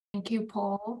Thank you,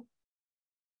 Paul.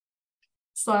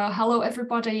 So hello,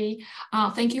 everybody.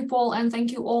 Thank you, Paul, and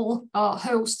thank you all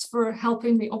hosts for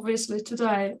helping me, obviously,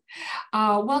 today.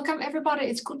 Welcome, everybody.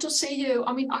 It's good to see you.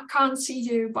 I mean, I can't see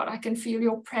you, but I can feel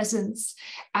your presence.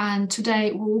 And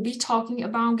today we will be talking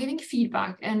about giving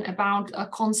feedback and about a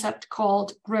concept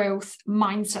called growth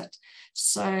mindset.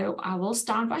 So I will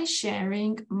start by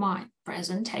sharing my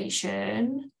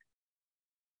presentation.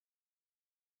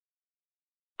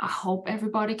 I hope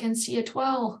everybody can see it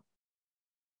well.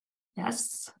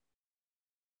 Yes.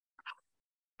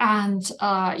 And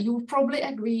you will probably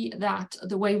agree that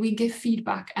the way we give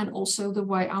feedback and also the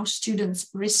way our students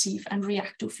receive and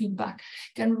react to feedback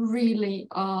can really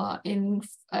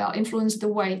influence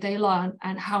the way they learn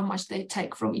and how much they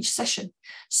take from each session.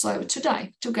 So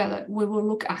today, together, we will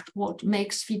look at what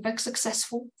makes feedback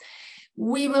successful.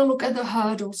 We will look at the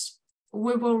hurdles.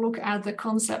 We will look at the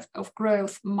concept of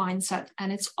growth mindset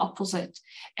and its opposite.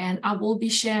 And I will be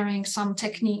sharing some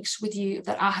techniques with you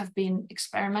that I have been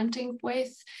experimenting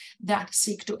with that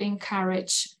seek to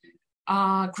encourage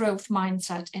growth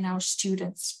mindset in our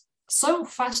students. So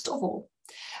first of all,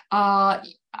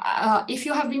 if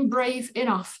you have been brave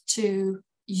enough to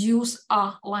use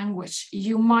a language,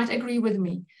 you might agree with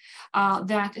me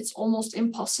that it's almost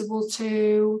impossible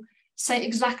to say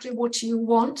exactly what you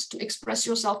want, to express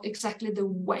yourself exactly the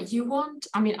way you want.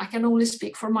 I mean, I can only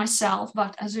speak for myself,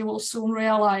 but as you will soon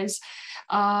realize,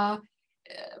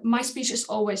 my speech is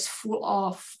always full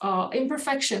of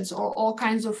imperfections or all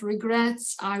kinds of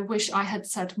regrets. I wish I had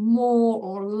said more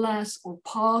or less, or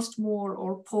paused more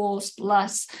or paused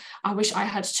less. I wish I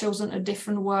had chosen a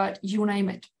different word, you name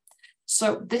it.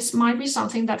 So this might be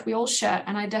something that we all share,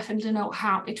 and I definitely know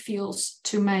how it feels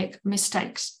to make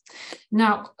mistakes.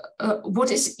 Now,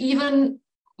 what is even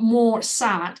more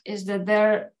sad is that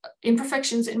there are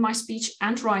imperfections in my speech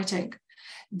and writing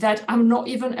that I'm not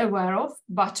even aware of,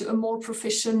 but to a more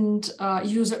proficient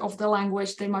user of the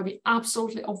language, they might be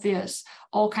absolutely obvious,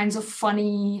 all kinds of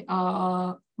funny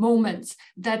moments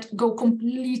that go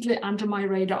completely under my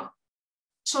radar.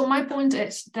 So my point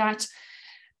is that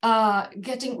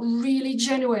getting really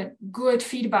genuine, good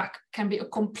feedback can be a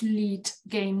complete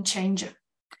game changer.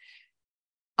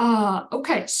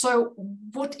 Okay, so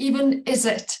what even is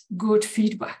it, good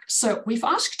feedback? So we've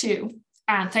asked you,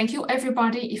 and thank you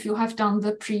everybody if you have done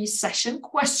the pre-session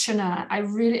questionnaire. I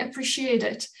really appreciate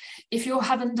it. If you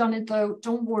haven't done it though,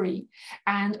 don't worry.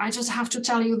 And I just have to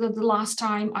tell you that the last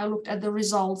time I looked at the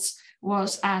results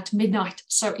was at midnight.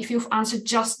 So if you've answered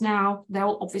just now, there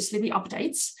will obviously be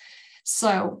updates.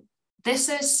 So this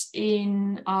is,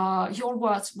 in your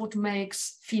words, what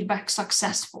makes feedback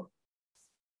successful.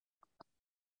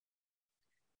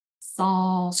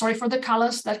 So sorry for the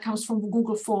colors, that comes from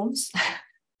Google Forms.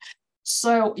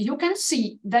 So you can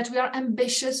see that we are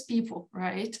ambitious people,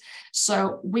 right?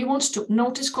 So we want to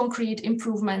notice concrete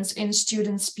improvements in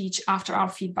student speech after our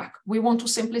feedback. We want to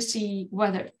simply see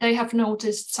whether they have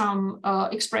noticed some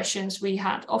expressions we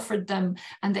had offered them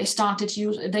and they start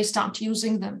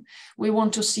using them. We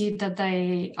want to see that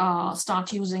they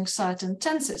start using certain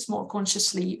tenses more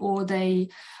consciously, or they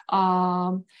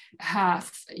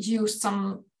have used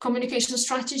some communication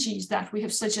strategies that we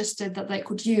have suggested that they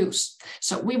could use.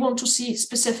 So we want to see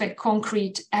specific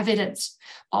concrete evidence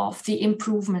of the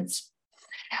improvements.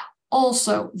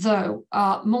 Also, though,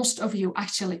 most of you,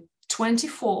 actually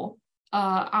 24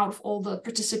 out of all the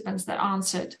participants that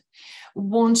answered,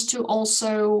 want to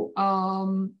also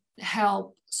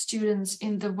help students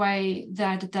in the way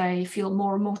that they feel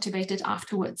more motivated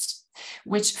afterwards,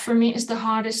 which for me is the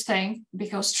hardest thing,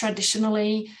 because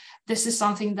traditionally this is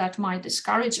something that might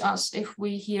discourage us. If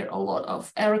we hear a lot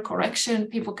of error correction,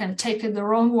 people can take it the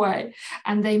wrong way,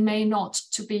 and they may not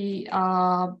to be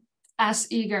as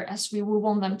eager as we would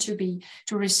want them to be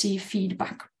to receive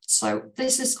feedback. So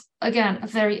this is, again, a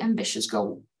very ambitious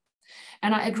goal,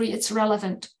 and I agree it's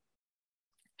relevant.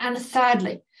 And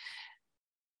thirdly,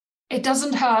 it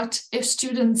doesn't hurt if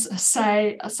students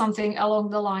say something along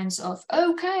the lines of,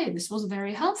 okay, this was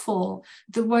very helpful.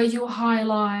 The way you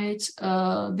highlight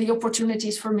the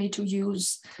opportunities for me to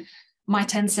use my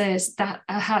tenses, that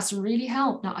has really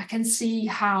helped. Now I can see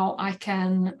how I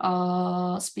can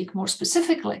speak more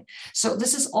specifically. So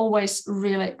this is always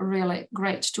really, really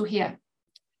great to hear.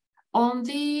 On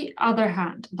the other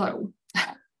hand, though,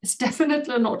 it's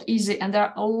definitely not easy, and there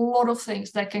are a lot of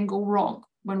things that can go wrong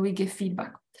when we give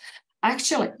feedback.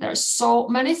 Actually, there are so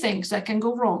many things that can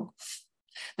go wrong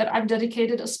that I've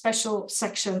dedicated a special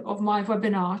section of my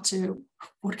webinar to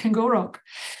what can go wrong.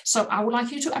 So I would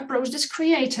like you to approach this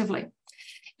creatively.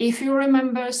 If you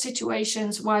remember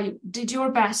situations where you did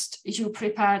your best, you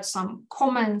prepared some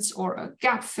comments or a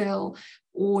gap fill,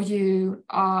 or you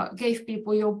gave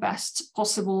people your best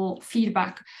possible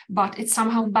feedback, but it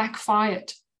somehow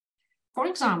backfired. For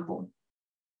example,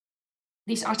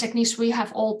 these are techniques we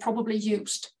have all probably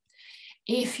used.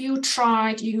 If you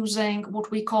tried using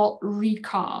what we call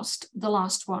recast, the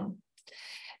last one,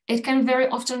 it can very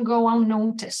often go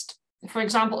unnoticed. For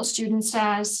example, a student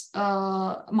says,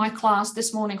 my class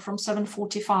this morning from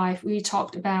 7:45, we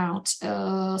talked about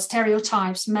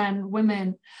stereotypes, men,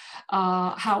 women,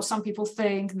 how some people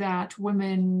think that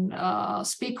women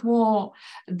speak more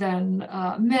than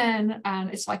men, and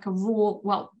it's like a rule,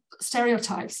 well,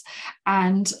 stereotypes.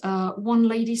 And one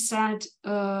lady said,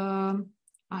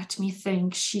 let me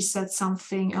think, she said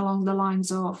something along the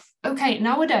lines of, okay,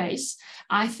 nowadays,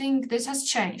 I think this has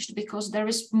changed because there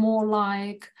is more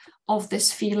like of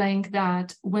this feeling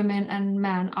that women and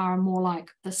men are more like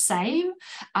the same.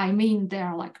 I mean,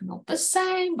 they're like not the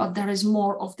same, but there is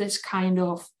more of this kind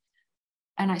of,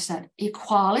 and I said,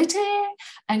 equality?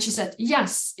 And she said,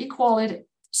 yes, equality.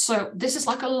 So this is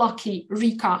like a lucky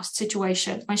recast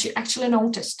situation when she actually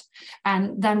noticed.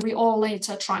 And then we all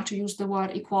later try to use the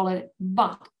word equality.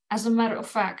 But as a matter of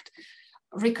fact,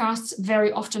 recasts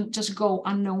very often just go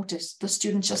unnoticed. The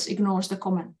student just ignores the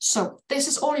comment. So this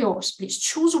is all yours. Please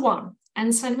choose one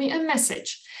and send me a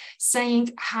message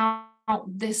saying how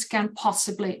this can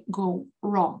possibly go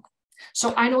wrong.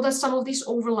 So I know that some of these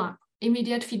overlap.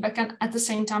 Immediate feedback can at the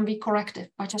same time be corrective,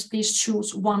 but just please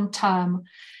choose one term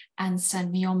and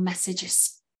send me your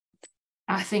messages.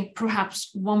 I think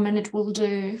perhaps 1 minute will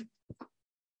do.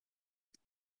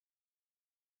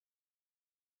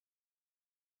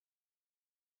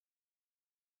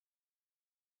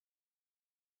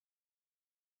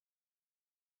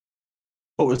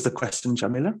 What was the question,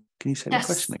 Jarmila? Can you say Yes.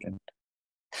 the question again?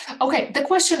 Okay, the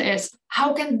question is,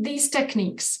 how can these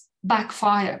techniques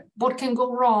backfire? What can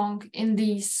go wrong in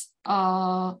these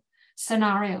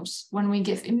scenarios when we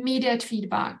give immediate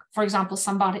feedback? For example,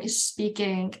 somebody is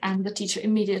speaking and the teacher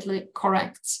immediately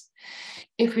corrects.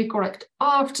 If we correct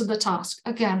after the task,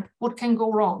 again, what can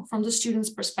go wrong from the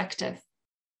student's perspective?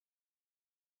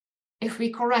 If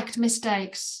we correct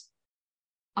mistakes,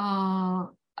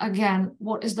 again,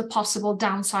 what is the possible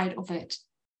downside of it?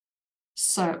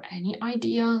 So any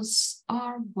ideas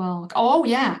are welcome. Oh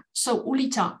yeah, so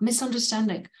Ulita,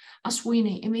 misunderstanding.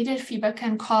 Aswini, immediate feedback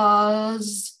can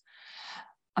cause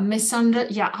a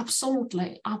misunderstanding. Yeah,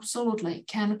 absolutely, absolutely.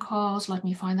 Can cause, let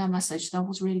me find that message. That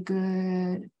was really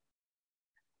good.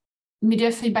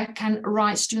 Immediate feedback can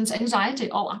raise students' anxiety.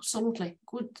 Oh, absolutely.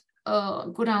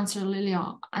 Good answer,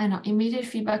 Lilia. And immediate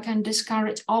feedback can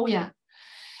discourage. Oh yeah.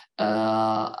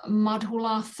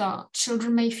 Madhulatha,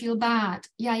 children may feel bad.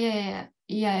 Yeah.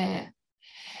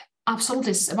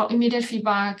 Absolutely. It's about immediate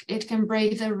feedback. It can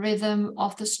break the rhythm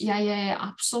of this. Yeah,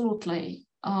 absolutely.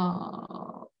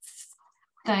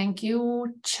 Thank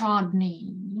you,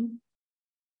 Chadni.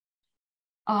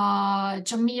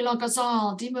 Jamila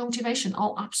Ghazal, demotivation.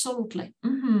 Oh, absolutely.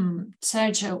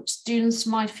 Sergio, students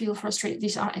might feel frustrated.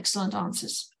 These are excellent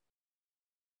answers.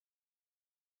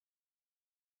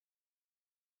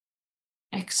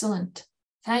 Excellent.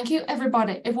 Thank you,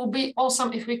 everybody. It will be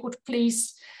awesome if we could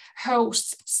please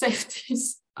host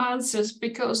these answers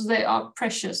because they are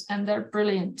precious and they're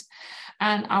brilliant.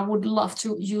 And I would love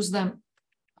to use them,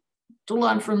 to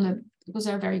learn from them because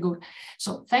they're very good.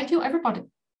 So thank you, everybody.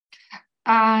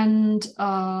 And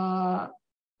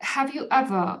have you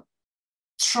ever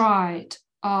tried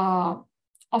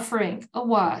offering a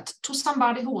word to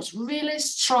somebody who was really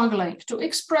struggling to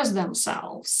express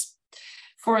themselves?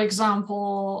 For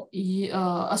example,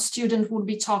 a student would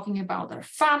be talking about their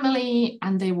family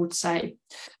and they would say,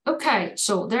 okay,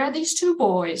 so there are these two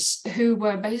boys who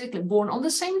were basically born on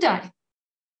the same day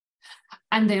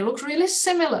and they look really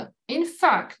similar. In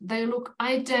fact, they look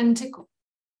identical.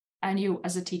 And you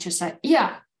as a teacher say,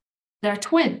 yeah, they're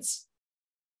twins.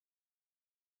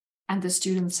 And the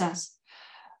student says,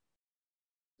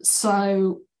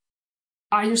 so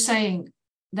are you saying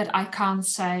that I can't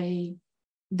say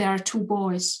there are two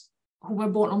boys who were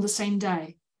born on the same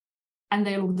day and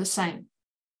they look the same?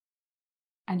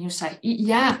 And you say,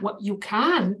 yeah, well, you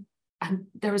can. And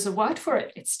there is a word for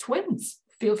it. It's twins.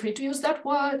 Feel free to use that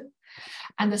word.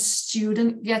 And the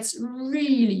student gets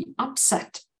really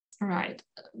upset, right?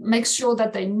 Make sure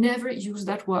that they never use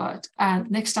that word. And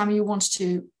next time you want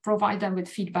to provide them with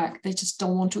feedback, they just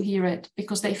don't want to hear it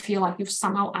because they feel like you've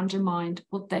somehow undermined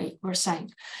what they were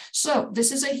saying. So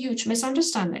this is a huge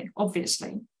misunderstanding,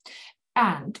 obviously.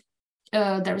 And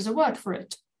there is a word for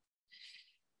it.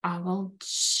 I will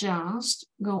just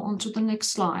go on to the next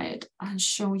slide and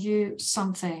show you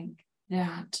something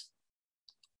that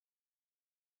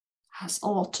has a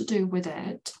lot to do with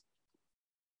it.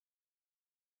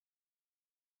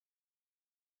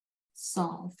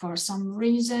 So for some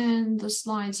reason, the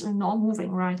slides are not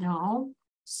moving right now.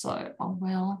 So I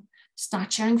will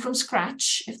start sharing from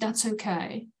scratch, if that's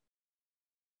okay.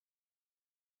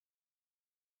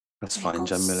 That's fine,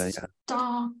 Jarmila. Yeah.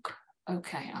 Stuck.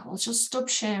 Okay, I will just stop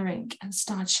sharing and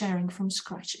start sharing from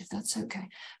scratch, if that's okay.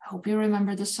 I hope you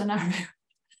remember the scenario.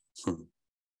 All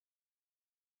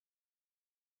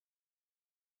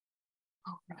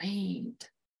right,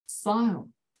 so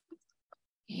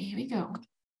here we go.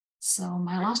 So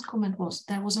my last comment was,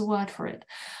 there was a word for it.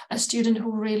 A student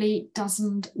who really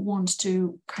doesn't want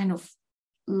to kind of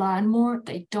learn more.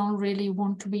 They don't really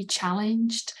want to be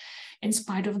challenged in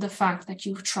spite of the fact that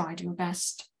you've tried your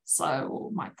best.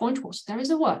 So my point was, there is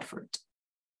a word for it.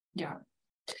 Yeah.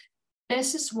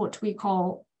 This is what we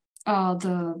call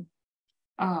the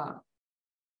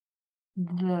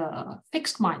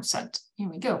fixed mindset. Here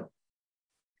we go.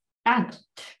 And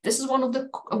this is one of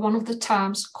the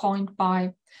terms coined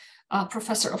by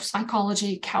professor of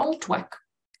psychology, Carol Dweck,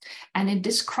 and it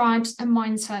describes a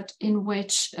mindset in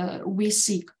which we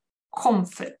seek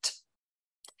comfort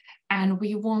and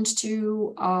we want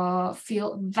to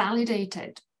feel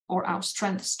validated, or our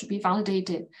strengths to be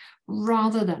validated,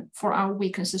 rather than for our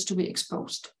weaknesses to be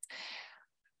exposed.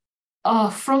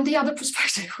 From the other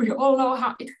perspective, we all know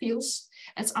how it feels.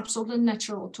 It's absolutely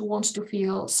natural to want to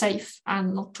feel safe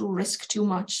and not to risk too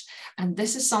much. And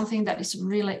this is something that is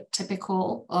really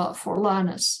typical for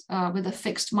learners with a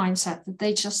fixed mindset, that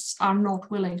they just are not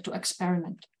willing to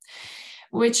experiment,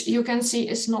 which you can see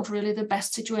is not really the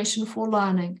best situation for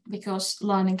learning, because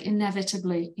learning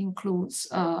inevitably includes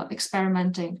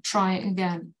experimenting, trying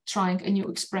again, trying a new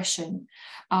expression,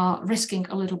 risking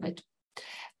a little bit.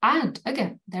 And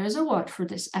again, there is a word for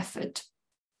this effort.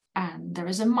 And there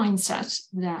is a mindset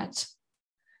that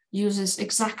uses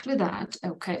exactly that.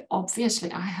 Okay,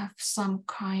 obviously I have some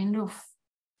kind of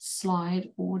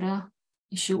slide order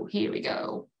issue. Here we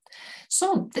go.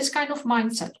 So this kind of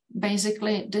mindset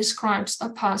basically describes a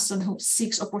person who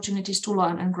seeks opportunities to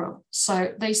learn and grow.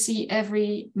 So they see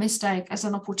every mistake as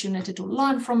an opportunity to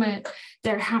learn from it.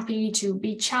 They're happy to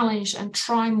be challenged and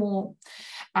try more.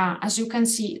 As you can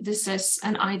see, this is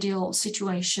an ideal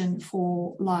situation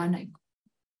for learning.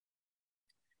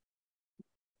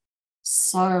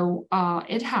 So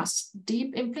it has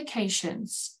deep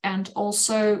implications, and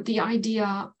also the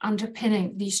idea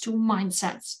underpinning these two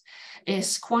mindsets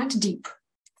is quite deep.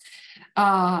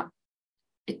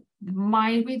 It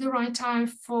might be the right time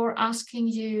for asking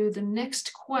you the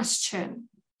next question.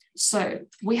 So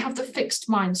we have the fixed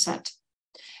mindset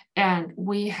and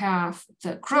we have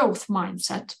the growth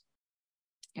mindset.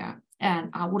 Yeah, and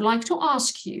I would like to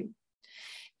ask you,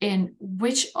 in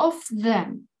which of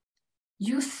them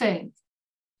you think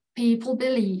people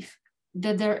believe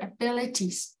that their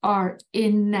abilities are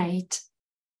innate?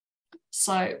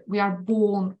 So we are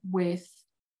born with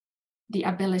the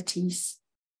abilities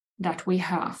that we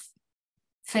have,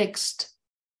 fixed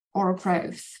or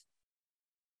growth.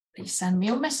 Please send me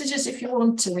your messages if you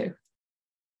want to.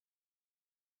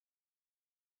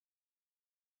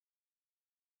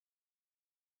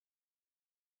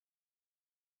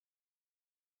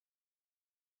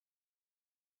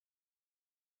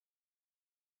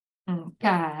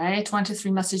 Okay,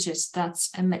 23 messages. That's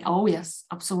amazing. Oh, yes,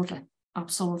 absolutely.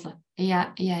 Absolutely.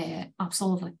 Yeah,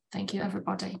 absolutely. Thank you,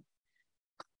 everybody.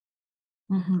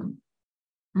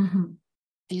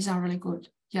 These are really good.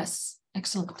 Yes,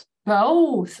 excellent.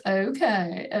 Both.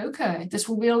 Okay. This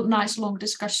will be a nice long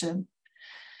discussion.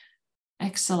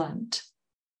 Excellent.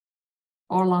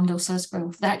 Orlando says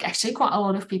both. There are actually quite a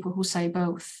lot of people who say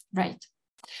both. Right.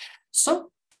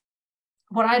 So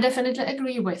what I definitely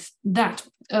agree with, that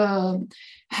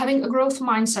having a growth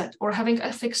mindset or having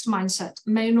a fixed mindset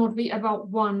may not be about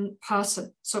one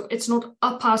person. So it's not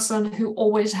a person who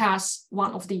always has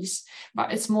one of these,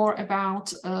 but it's more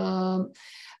about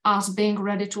us being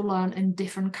ready to learn in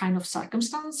different kind of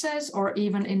circumstances or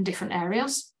even in different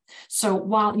areas. So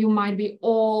while you might be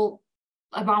all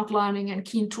about learning and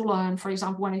keen to learn, for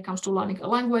example, when it comes to learning a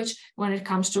language, when it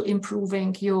comes to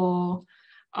improving your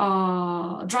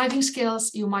driving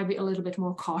skills, you might be a little bit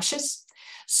more cautious.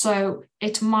 So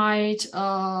it might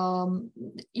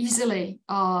easily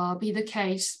be the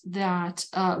case that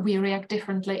we react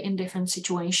differently in different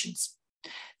situations.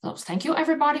 So thank you,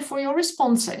 everybody, for your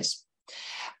responses.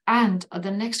 And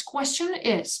the next question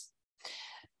is,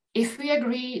 if we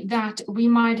agree that we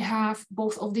might have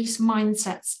both of these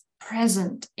mindsets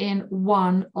present in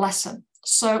one lesson,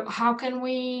 So how can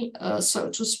we, so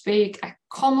to speak,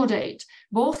 accommodate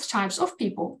both types of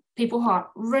people who are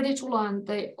ready to learn,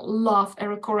 they love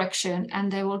error correction,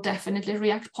 and they will definitely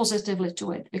react positively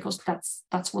to it because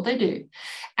that's what they do,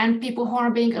 and people who are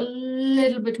being a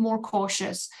little bit more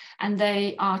cautious and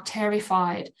they are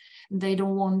terrified, they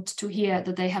don't want to hear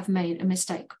that they have made a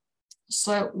mistake.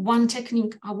 So one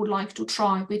technique I would like to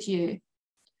try with you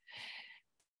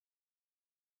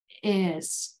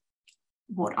is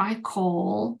what I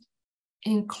call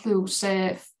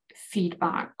inclusive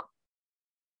feedback.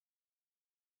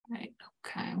 Right.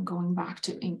 Okay, I'm going back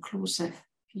to inclusive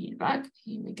feedback.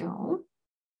 Here we go.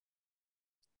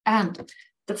 And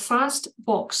the first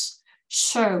box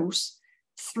shows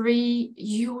 3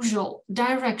 usual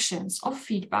directions of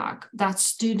feedback that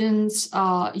students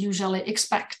usually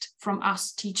expect from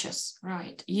us teachers,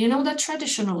 right? You know that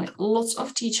traditionally lots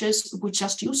of teachers would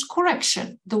just use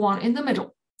correction, the one in the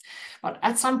middle. But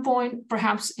at some point,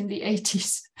 perhaps in the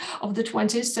 80s of the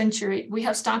 20th century, we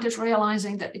have started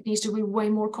realizing that it needs to be way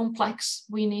more complex.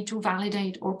 We need to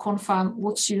validate or confirm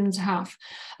what students have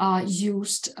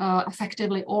used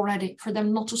effectively already for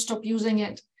them not to stop using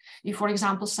it. You, for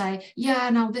example, say, yeah,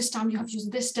 now this time you have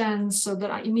used this tense so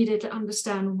that I immediately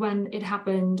understand when it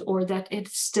happened or that it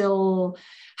still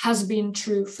has been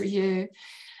true for you.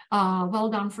 Well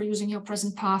done for using your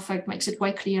present perfect, makes it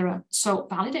way clearer. So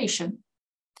validation.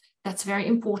 That's very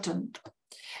important.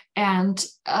 And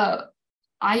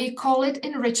I call it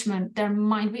enrichment. There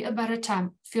might be a better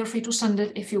term. Feel free to send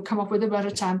it if you come up with a better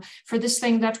term for this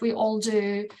thing that we all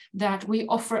do, that we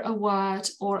offer a word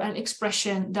or an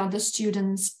expression that the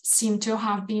students seem to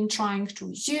have been trying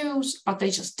to use, but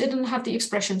they just didn't have the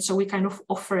expression. So we kind of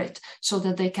offer it so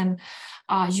that they can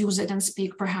use it and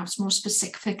speak perhaps more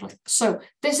specifically. So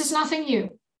this is nothing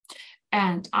new.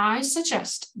 And I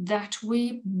suggest that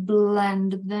we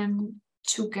blend them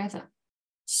together.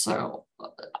 So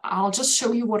I'll just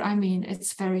show you what I mean.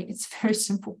 It's very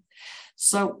simple.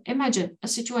 So imagine a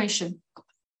situation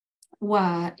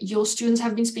where your students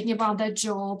have been speaking about their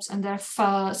jobs and their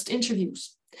first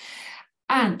interviews.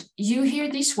 And you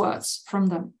hear these words from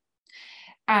them.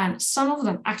 And some of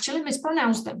them actually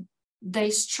mispronounce them. They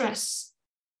stress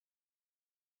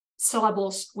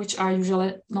syllables which are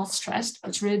usually not stressed,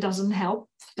 which really doesn't help,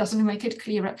 doesn't make it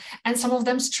clearer. And some of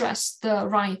them stress the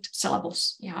right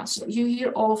syllables. Yeah, so you hear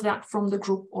all of that from the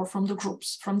group or from the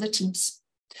groups, from the teams.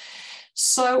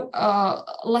 So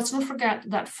let's not forget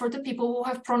that for the people who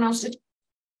have pronounced it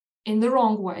in the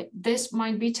wrong way, this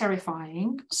might be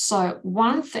terrifying. So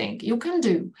one thing you can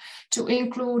do to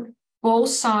include both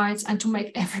sides and to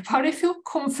make everybody feel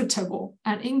comfortable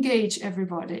and engage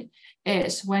everybody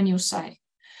is when you say,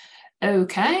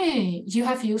 okay, you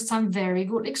have used some very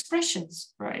good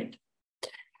expressions, right?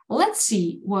 Let's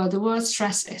see where the word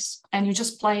stress is. And you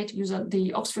just play it using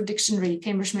the Oxford Dictionary,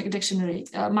 Cambridge Dictionary,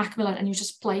 Macmillan, and you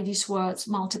just play these words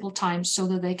multiple times so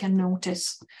that they can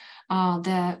notice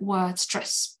the word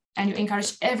stress. And you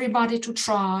encourage everybody to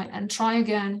try and try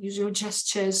again, use your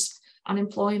gestures,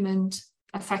 unemployment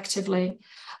effectively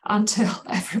until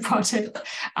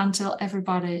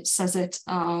everybody says it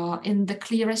in the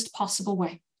clearest possible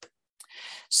way.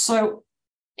 So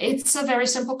it's a very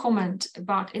simple comment,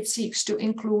 but it seeks to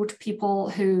include people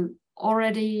who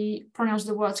already pronounce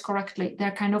the words correctly.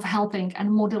 They're kind of helping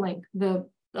and modeling the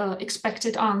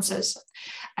expected answers.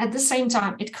 At the same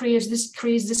time, it creates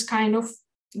this kind of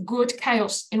good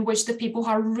chaos in which the people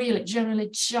who are really generally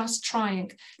just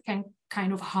trying can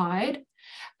kind of hide,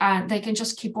 and they can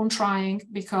just keep on trying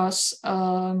because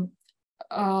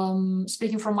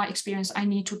speaking from my experience, I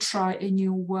need to try a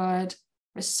new word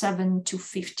 7 to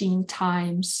 15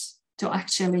 times to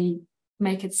actually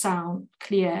make it sound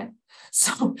clear.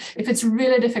 So if it's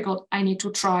really difficult, I need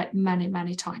to try many,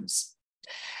 many times.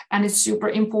 And it's super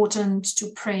important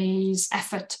to praise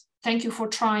effort. Thank you for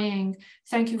trying.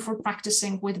 Thank you for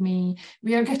practicing with me.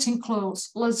 We are getting close.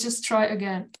 Let's just try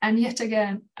again and yet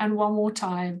again and one more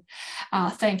time.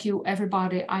 Thank you,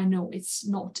 everybody. I know it's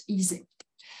not easy.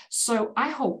 So I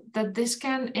hope that this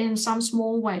can, in some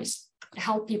small ways,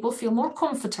 help people feel more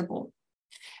comfortable.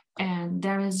 And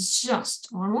there is just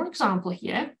one more example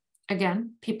here.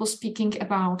 Again, people speaking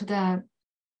about their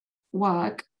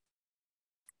work,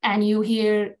 and you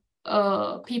hear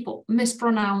people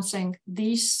mispronouncing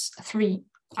these 3.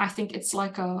 I think it's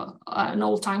like an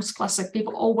old times classic.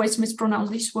 People always mispronounce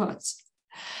these words.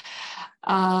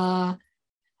 At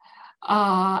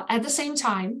the same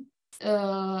time,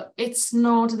 it's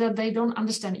not that they don't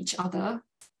understand each other.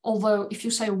 Although if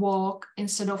you say walk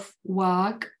instead of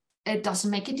work, it doesn't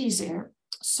make it easier.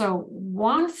 So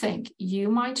one thing you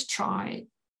might try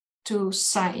to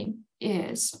say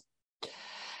is,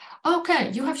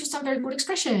 okay, you have used some very good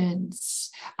expressions.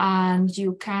 And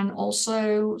you can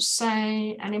also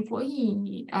say an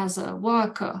employee as a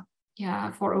worker.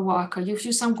 Yeah, for a worker, you've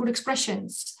used some good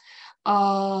expressions.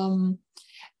 And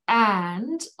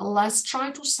let's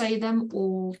try to say them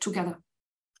all together.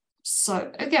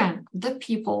 So again, the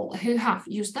people who have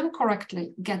used them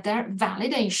correctly get their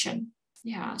validation.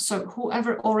 Yeah, so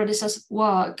whoever already says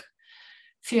work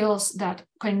feels that,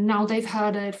 okay, now they've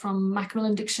heard it from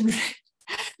Macmillan Dictionary.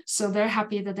 So they're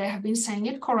happy that they have been saying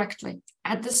it correctly.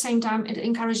 At the same time, it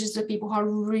encourages the people who are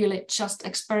really just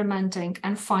experimenting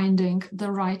and finding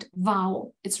the right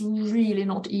vowel. It's really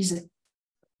not easy.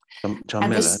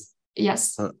 Jarmila,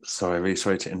 yes. Sorry, really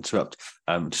sorry to interrupt.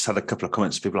 Just had a couple of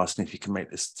comments. People asking if you can make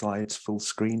the slides full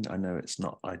screen. I know it's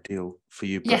not ideal for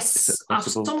you, but yes, is it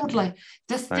possible? absolutely.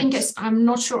 The thing is, I'm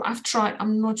not sure. I've tried.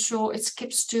 I'm not sure. It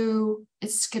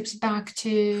skips back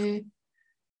to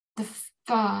the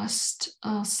first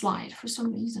slide for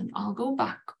some reason. I'll go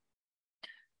back.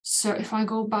 So if I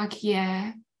go back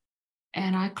here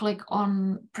and I click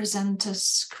on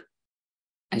presenters,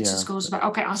 it just goes back.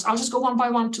 Okay, I'll just go one by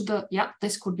one to the, yeah,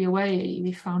 this could be a way.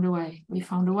 We found a way. We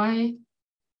found a way.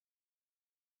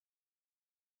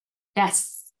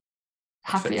 Yes.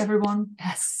 Happy, everyone.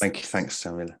 Yes. Thank you. Thanks,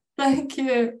 Jarmila. Thank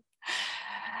you.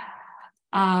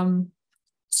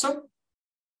 So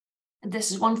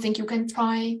this is one thing you can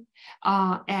try.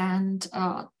 And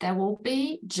there will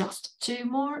be just 2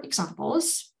 more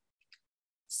examples.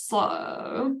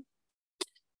 So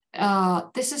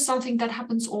this is something that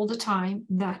happens all the time,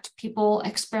 that people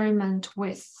experiment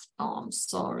with,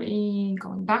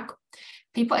 going back.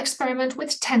 People experiment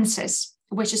with tenses,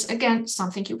 which is, again,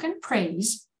 something you can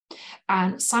praise.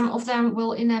 And some of them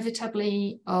will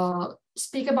inevitably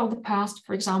speak about the past,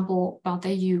 for example, but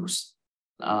they use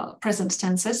present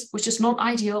tenses, which is not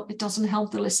ideal. It doesn't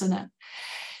help the listener.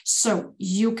 So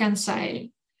you can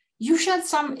say, you shared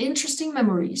some interesting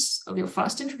memories of your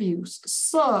first interviews.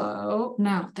 So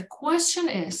now the question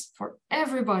is for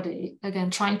everybody,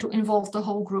 again, trying to involve the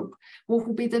whole group, what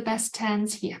would be the best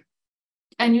tense here?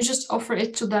 And you just offer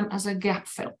it to them as a gap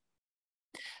fill.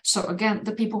 So again,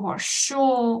 the people who are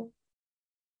sure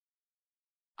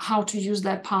how to use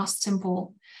their past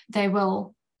simple, they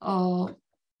will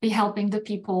be helping the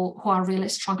people who are really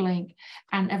struggling,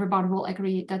 and everybody will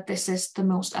agree that this is the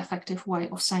most effective way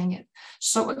of saying it.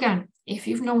 So again, if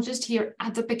you've noticed here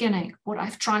at the beginning, what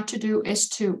I've tried to do is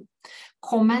to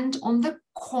comment on the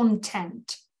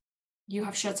content. You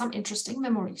have shared some interesting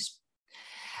memories.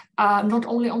 Not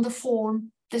only on the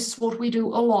form. This is what we do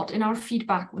a lot in our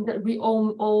feedback. We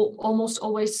almost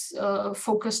always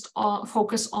focus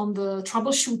on the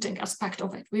troubleshooting aspect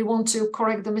of it. We want to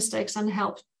correct the mistakes and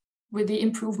help with the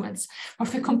improvements,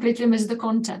 but we completely miss the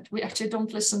content. We actually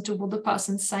don't listen to what the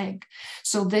person's saying.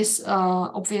 So this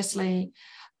obviously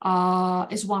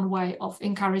is one way of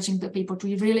encouraging the people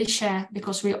to really share,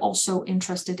 because we're also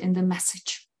interested in the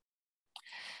message.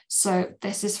 So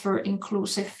this is for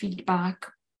inclusive feedback.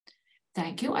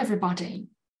 Thank you, everybody.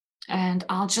 And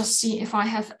I'll just see if I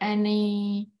have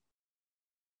any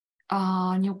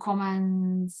new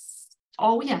comments.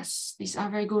 Oh, yes, these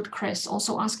are very good. Chris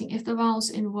also asking if the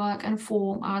vowels in work and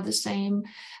form are the same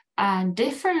and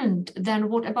different. Then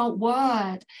what about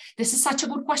word? This is such a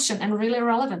good question and really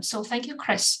relevant. So thank you,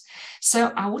 Chris.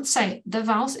 So I would say the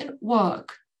vowels in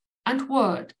work and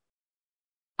word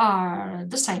are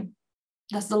the same.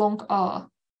 That's the long R.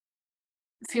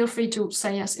 Feel free to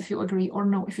say yes if you agree, or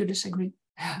no if you disagree.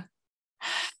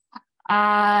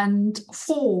 And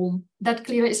form, that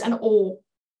clearly is an O.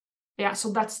 Yeah,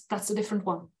 so that's a different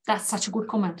one. That's such a good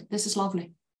comment. This is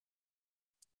lovely.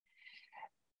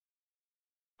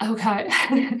 Okay.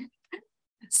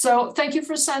 So thank you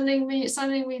for sending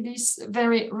me these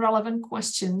very relevant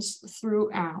questions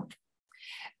throughout.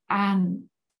 And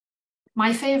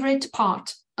my favorite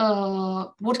part,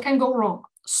 what can go wrong?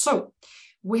 So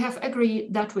we have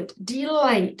agreed that with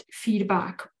delayed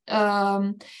feedback,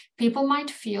 people might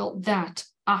feel that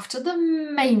after the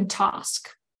main task,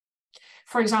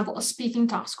 for example, a speaking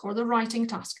task or the writing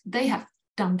task, they have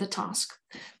done the task.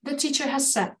 The teacher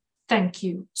has said, thank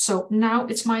you. So now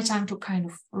it's my time to kind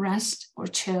of rest or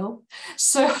chill.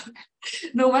 So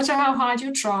no matter how hard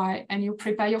you try and you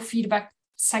prepare your feedback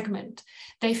segment,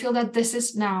 they feel that this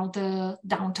is now the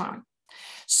downtime.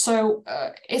 So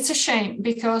it's a shame,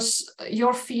 because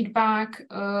your feedback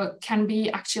can be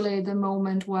actually the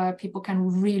moment where people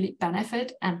can really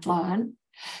benefit and learn.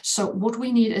 So what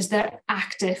we need is their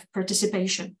active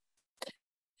participation.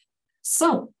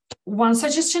 So one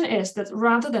suggestion is that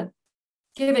rather than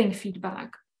giving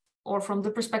feedback, or from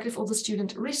the perspective of the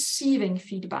student receiving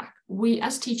feedback, we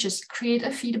as teachers create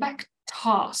a feedback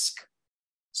task.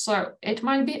 So it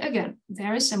might be, again,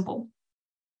 very simple.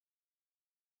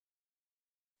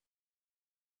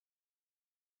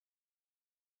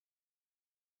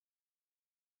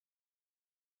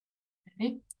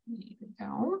 Okay, here we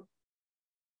go.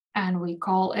 And we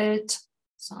call it,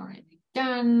 sorry,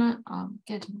 again,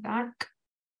 getting back,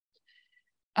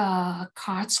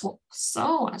 card swap.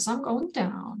 So as I'm going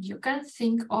down, you can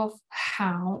think of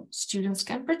how students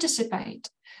can participate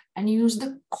and use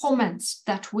the comments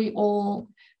that we all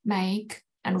make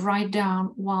and write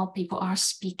down while people are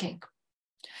speaking.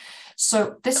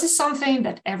 So this is something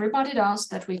that everybody does,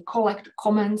 that we collect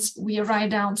comments, we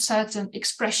write down certain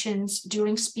expressions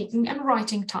during speaking and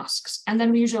writing tasks, and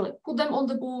then we usually put them on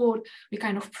the board. We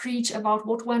kind of preach about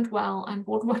what went well and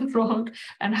what went wrong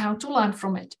and how to learn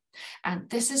from it. And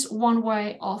this is one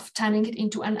way of turning it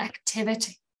into an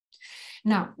activity.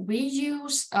 Now, we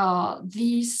use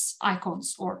these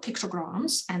icons or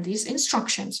pictograms and these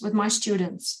instructions with my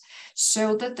students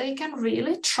so that they can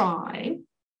really try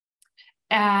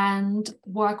and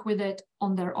work with it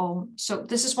on their own. So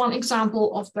this is one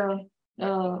example of the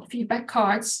feedback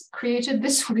cards created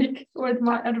this week with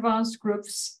my advanced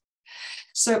groups.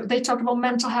 So they talk about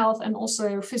mental health and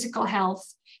also physical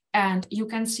health. And you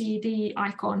can see the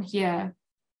icon here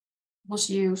was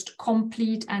used,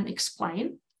 complete and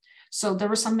explain. So there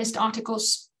were some missed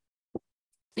articles,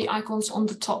 the icons on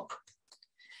the top.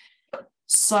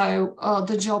 So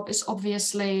the job is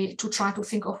obviously to try to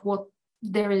think of what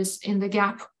there is in the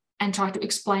gap and try to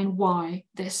explain why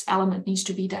this element needs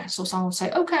to be there. So someone will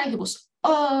say, okay, he was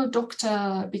a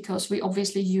doctor, because we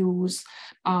obviously use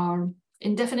our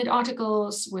indefinite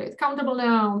articles with countable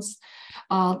nouns,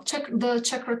 the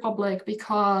Czech Republic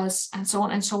because, and so on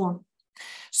and so on.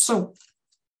 So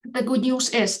the good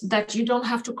news is that you don't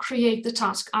have to create the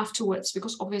task afterwards,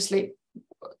 because obviously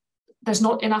there's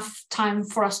not enough time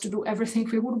for us to do everything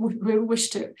we would wish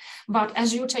to. But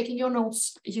as you're taking your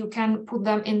notes, you can put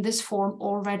them in this form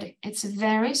already. It's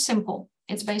very simple.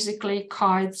 It's basically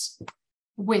cards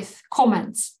with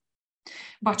comments,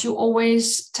 but you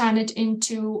always turn it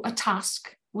into a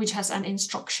task which has an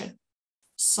instruction.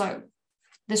 So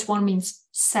this one means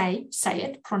say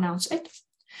it, pronounce it.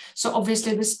 So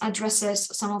obviously this addresses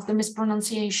some of the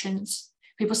mispronunciations.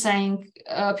 People saying,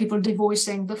 people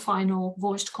devoicing the final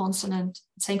voiced consonant,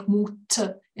 saying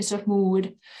mut instead of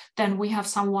mood. Then we have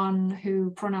someone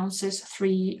who pronounces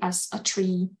 3 as a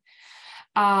tree.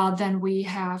 Then we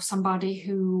have somebody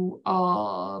who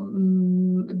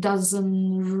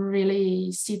doesn't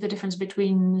really see the difference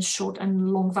between short and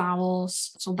long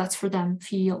vowels. So that's for them,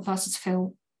 feel versus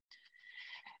fill.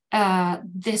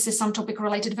 This is some topic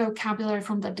related vocabulary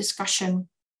from the discussion.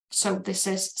 So this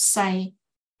is say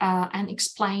and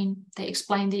explain. They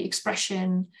explain the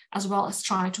expression as well as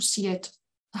try to see it,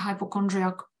 the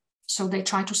hypochondriac. So they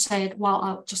try to say it while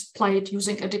I'll just play it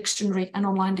using a dictionary, an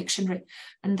online dictionary,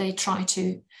 and they try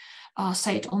to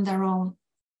say it on their own.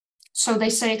 So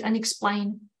they say it and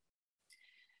explain.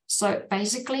 So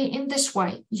basically in this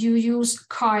way, you use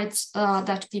cards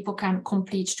that people can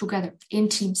complete together in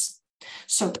teams.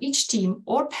 So each team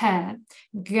or pair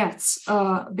gets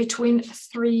between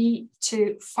 3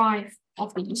 to 5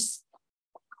 of these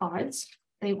cards.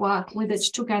 They work with it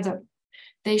together.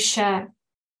 They share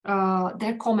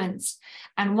their comments,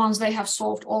 and once they have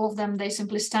solved all of them, they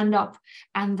simply stand up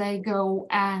and they go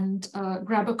and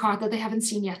grab a card that they haven't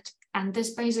seen yet. And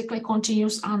this basically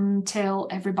continues until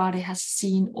everybody has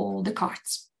seen all the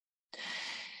cards.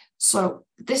 So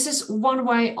this is one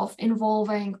way of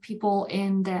involving people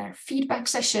in their feedback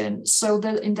session, so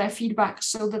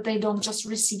that they don't just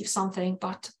receive something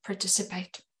but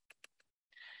participate.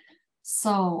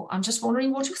 So I'm just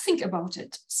wondering what you think about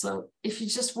it. So if you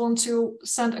just want to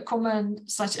send a comment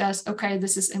such as, okay,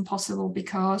 this is impossible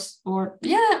because, or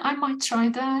yeah, I might try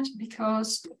that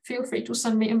because, feel free to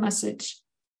send me a message.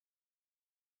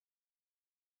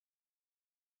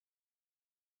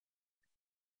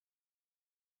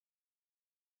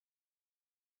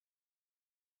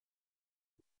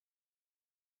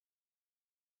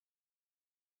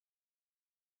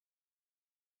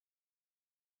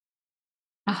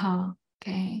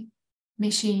 Okay.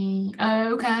 Mishi.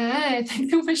 Okay,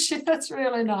 thank you, Mishi. That's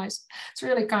really nice. It's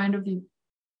really kind of you.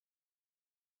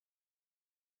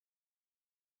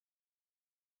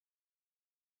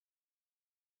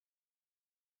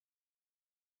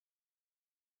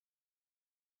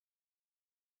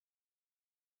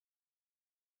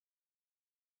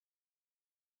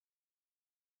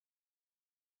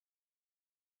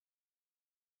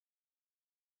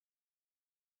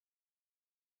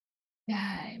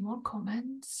 Yay, more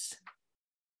comments.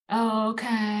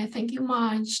 Okay, thank you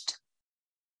much.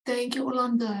 Thank you,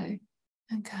 Orlando.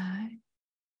 Okay.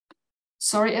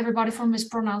 Sorry, everybody, for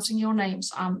mispronouncing your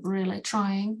names. I'm really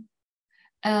trying.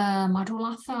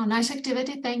 Madulatha, nice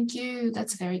activity. Thank you.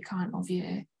 That's very kind of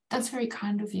you. That's very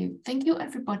kind of you. Thank you,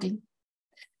 everybody.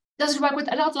 Does it work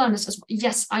with adult learners as well?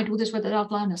 Yes, I do this with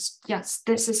adult learners. Yes,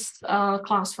 this is a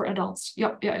class for adults.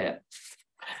 Yeah.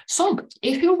 So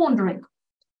if you're wondering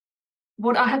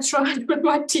what I have tried with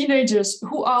my teenagers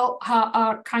who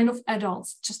are kind of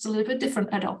adults, just a little bit different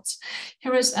adults,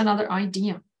 here is another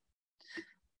idea.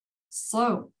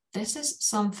 So this is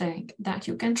something that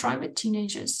you can try with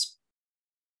teenagers.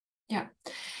 Yeah.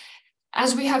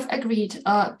 As we have agreed,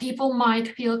 people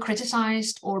might feel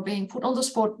criticized or being put on the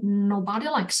spot. Nobody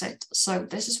likes it. So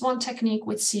this is one technique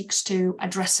which seeks to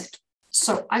address it.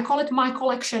 So I call it my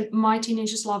collection. My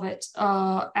teenagers love it.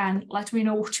 And let me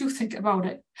know what you think about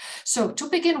it. So to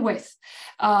begin with,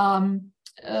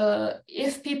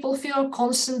 if people feel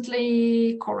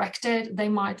constantly corrected, they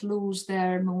might lose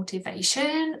their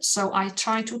motivation. So I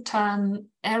try to turn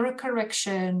error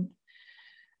correction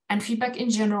and feedback in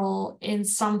general in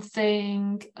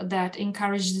something that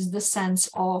encourages the sense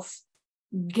of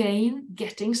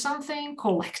getting something,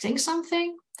 collecting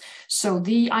something. So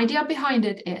the idea behind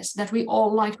it is that we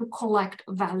all like to collect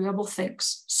valuable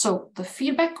things. So the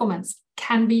feedback comments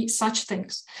can be such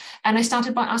things. And I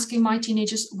started by asking my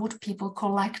teenagers what people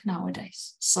collect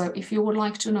nowadays. So if you would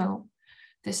like to know,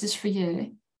 this is for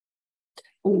you.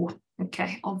 Oh,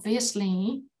 okay,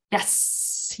 obviously.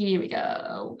 Yes, here we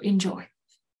go. Enjoy.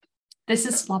 This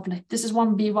is lovely. This is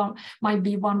one B1, my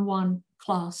B11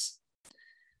 class.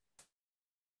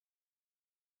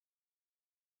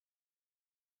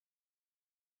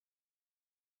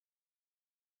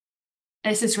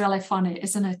 This is really funny,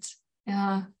 isn't it?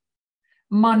 Yeah.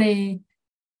 Money,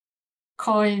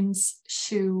 coins,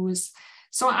 shoes.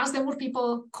 So I asked them what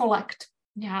people collect.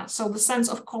 Yeah. So the sense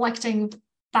of collecting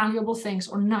valuable things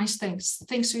or nice things,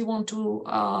 things we want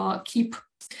to keep.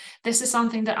 This is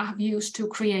something that I have used to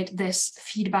create this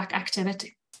feedback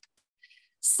activity.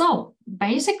 So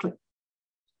basically,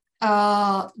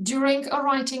 during a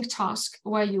writing task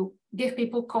where you give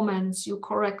people comments, you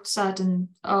correct certain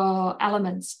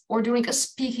elements, or during a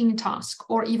speaking task,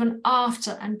 or even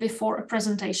after and before a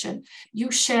presentation,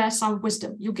 you share some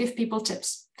wisdom, you give people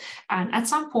tips. And at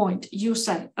some point you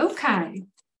say, okay,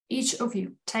 each of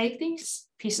you take these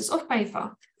pieces of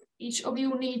paper. Each of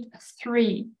you need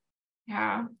 3.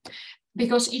 Yeah,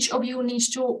 because each of you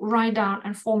needs to write down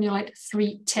and formulate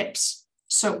 3 tips.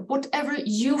 So whatever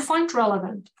you find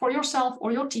relevant for yourself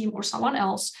or your team or someone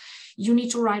else, you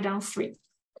need to write down 3.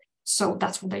 So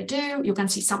that's what they do. You can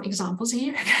see some examples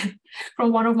here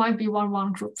from one of my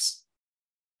B11 groups.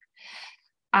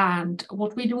 And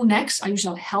what we do next, I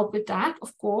usually help with that,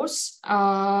 of course.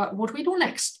 What we do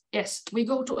next is we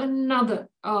go to another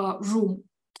room.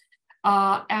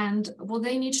 And what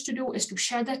they need to do is to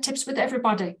share their tips with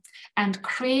everybody and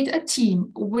create a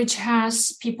team which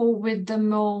has people with the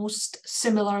most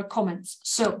similar comments.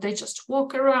 So they just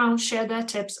walk around, share their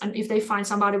tips, and if they find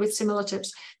somebody with similar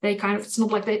tips, they it's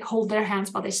not like they hold their hands,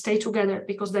 but they stay together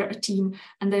because they're a team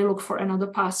and they look for another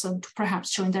person to perhaps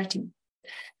join their team.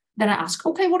 Then I ask,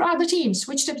 okay, what are the teams?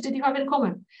 Which tips did you have in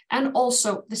common? And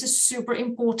also, this is super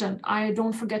important. I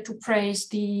don't forget to praise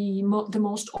the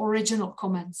most original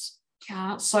comments.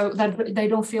 Yeah, so that they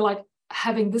don't feel like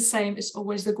having the same is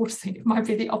always the good thing. It might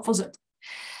be the opposite.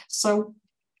 So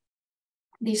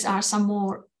these are some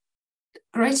more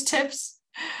great tips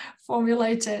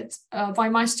formulated by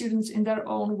my students in their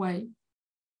own way.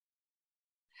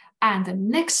 And the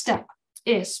next step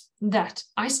is that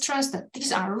I stress that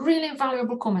these are really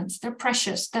valuable comments. They're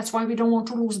precious. That's why we don't want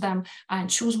to lose them. And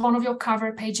choose one of your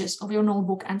cover pages of your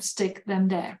notebook and stick them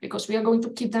there, because we are going to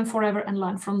keep them forever and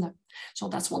learn from them. So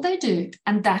that's what they do.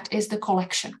 And that is the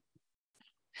collection.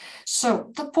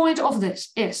 So the point of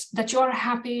this is that you are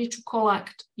happy to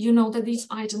collect. You know that these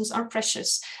items are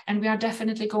precious and we are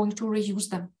definitely going to reuse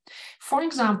them. For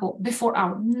example, before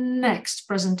our next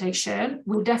presentation,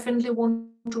 we'll definitely want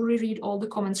to reread all the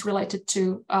comments related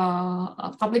to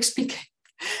public speaking.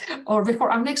 Or before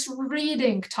our next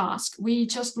reading task, we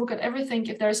just look at everything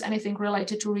if there is anything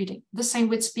related to reading. The same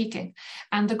with speaking.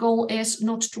 And the goal is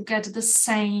not to get the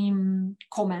same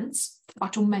comments,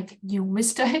 but to make new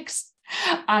mistakes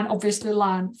and obviously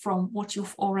learn from what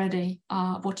you've already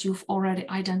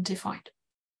identified.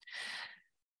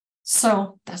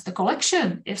 So that's the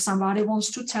collection. If somebody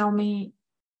wants to tell me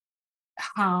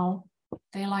how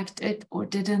they liked it or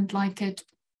didn't like it,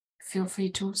 feel free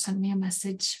to send me a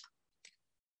message.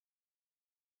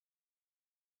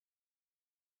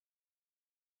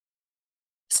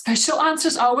 Special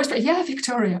answers are always, yeah,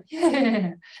 Victoria,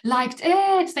 yeah, liked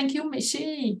it. Thank you,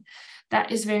 Mishi.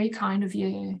 That is very kind of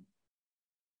you.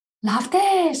 Love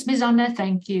this, Ms. Anna.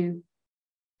 Thank you.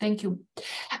 Thank you.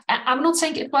 I'm not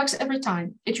saying it works every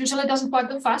time. It usually doesn't work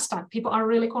the first time. People are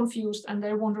really confused and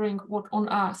they're wondering what on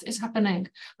earth is happening.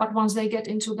 But once they get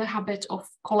into the habit of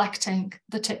collecting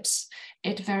the tips,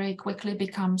 it very quickly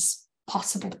becomes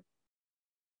possible.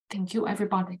 Thank you,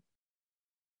 everybody.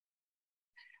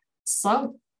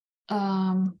 So,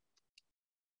 I'll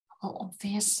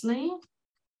obviously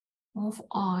move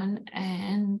on,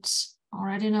 and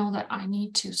already know that I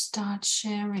need to start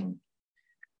sharing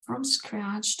from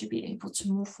scratch to be able to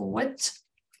move forward.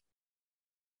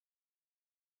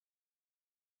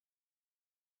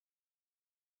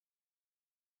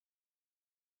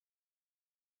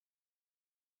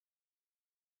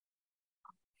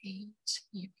 Here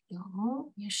we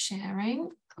go, you're sharing.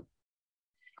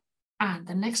 And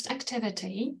the next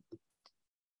activity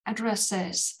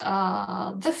addresses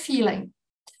the feeling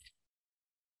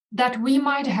that we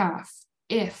might have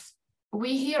if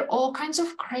we hear all kinds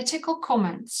of critical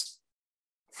comments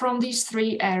from these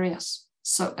three areas.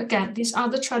 So again, these are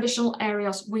the traditional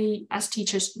areas we as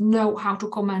teachers know how to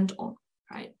comment on,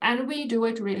 right? And we do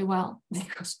it really well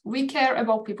because we care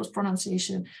about people's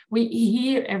pronunciation. We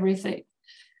hear everything.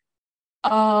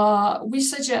 We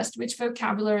suggest which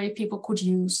vocabulary people could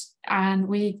use, and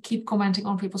we keep commenting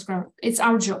on people's grammar. It's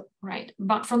our job, right?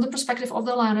 But from the perspective of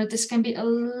the learner, this can be a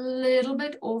little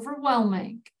bit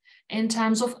overwhelming in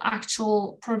terms of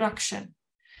actual production.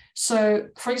 So,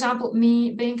 for example,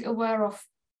 me being aware of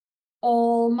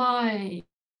all my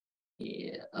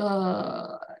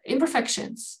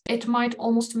imperfections, it might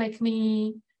almost make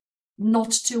me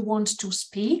not to want to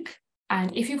speak.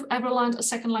 And if you've ever learned a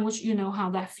second language, you know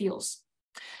how that feels.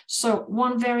 So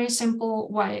one very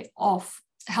simple way of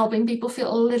helping people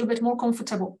feel a little bit more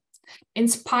comfortable in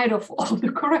spite of all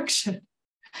the correction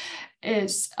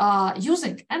is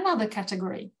using another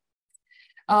category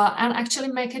and actually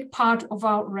make it part of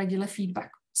our regular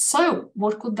feedback. So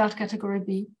what could that category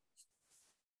be?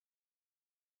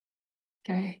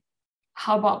 Okay,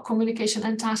 how about communication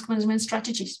and task management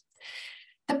strategies?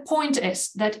 The point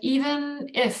is that even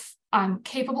if I'm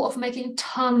capable of making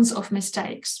tons of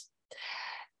mistakes,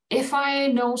 if I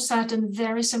know certain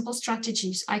very simple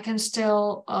strategies, I can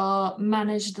still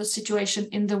manage the situation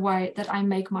in the way that I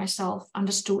make myself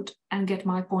understood and get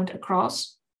my point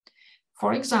across.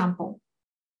 For example,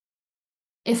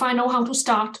 if I know how to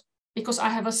start, because I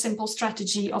have a simple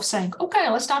strategy of saying, okay,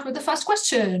 let's start with the first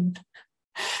question.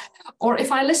 Or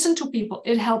if I listen to people,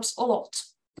 it helps a lot.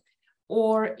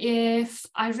 Or if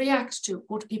I react to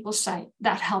what people say,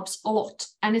 that helps a lot.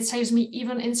 And it saves me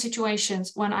even in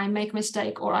situations when I make a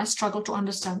mistake or I struggle to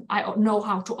understand. I know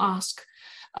how to ask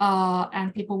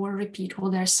and people will repeat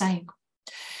what they're saying.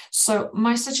 So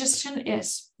my suggestion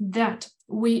is that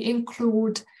we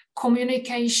include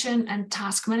communication and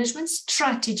task management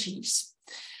strategies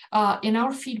in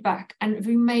our feedback, and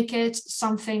we make it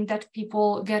something that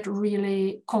people get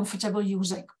really comfortable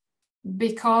using,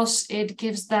 because it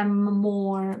gives them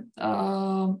more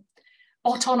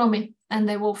autonomy, and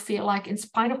they will feel like, in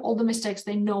spite of all the mistakes,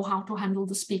 they know how to handle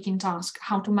the speaking task,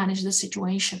 how to manage the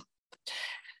situation.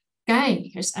 Okay,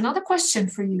 here's another question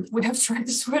for you. We have tried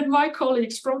this with my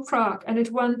colleagues from Prague, and it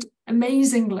went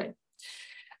amazingly.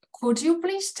 Could you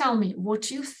please tell me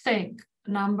what you think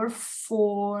number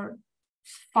 4,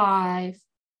 5,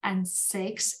 and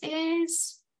 6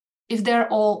 is? If they're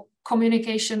all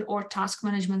communication or task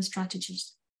management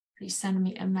strategies, please send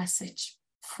me a message.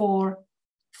 4,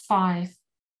 5,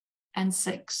 and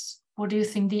 6. What do you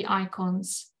think the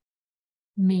icons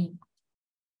mean?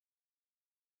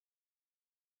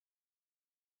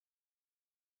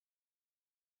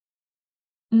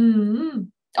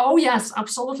 Oh yes,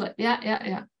 absolutely. Yeah.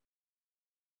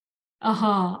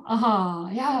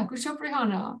 Yeah, good job,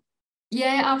 Rihanna.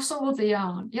 Yeah, absolutely.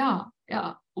 Yeah.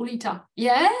 Ulita.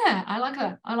 Yeah, I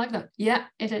like that. Yeah,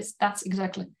 it is. That's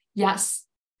exactly. Yes.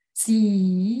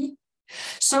 See?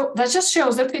 So that just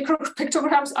shows that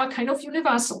pictograms are kind of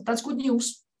universal. That's good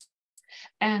news.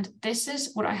 And this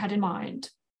is what I had in mind.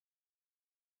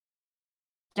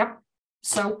 Yep.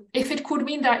 So if it could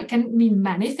mean that, it can mean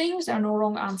many things. There are no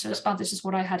wrong answers, but this is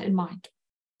what I had in mind.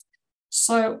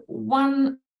 So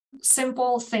one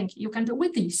simple thing you can do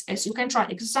with these is you can try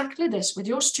exactly this with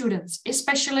your students,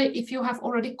 especially if you have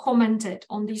already commented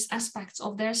on these aspects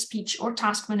of their speech or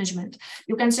task management.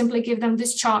 You can simply give them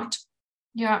this chart,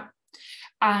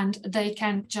 and they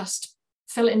can just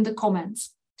fill in the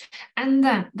comments. And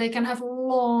then they can have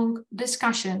long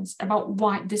discussions about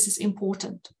why this is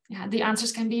important. The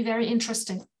answers can be very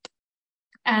interesting.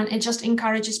 And it just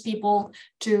encourages people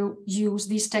to use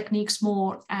these techniques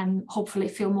more and hopefully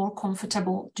feel more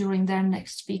comfortable during their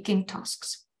next speaking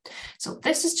tasks. So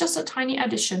this is just a tiny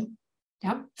addition.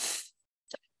 Yeah.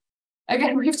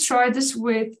 Again, we've tried this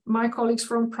with my colleagues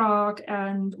from Prague,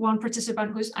 and one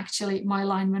participant who is actually my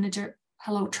line manager,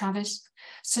 hello, Travis,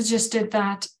 suggested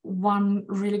that one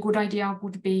really good idea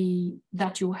would be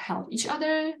that you help each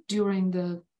other during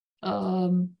the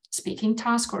speaking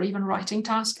task or even writing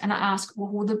task. And I asked,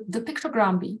 what would the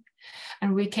pictogram be?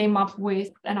 And we came up with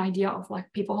an idea of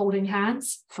like people holding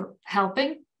hands for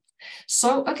helping.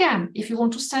 So again, if you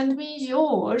want to send me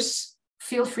yours,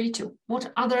 feel free to.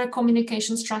 What other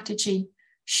communication strategy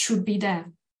should be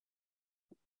there?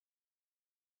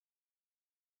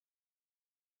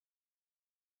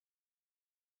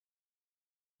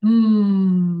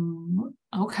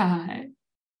 Okay.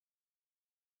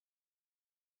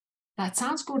 That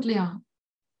sounds good, Leah.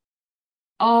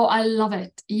 Oh, I love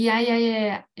it.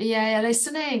 Yeah.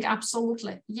 Listening,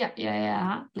 absolutely.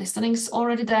 Yeah. Listening's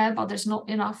already there, but there's not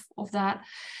enough of that.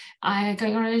 I can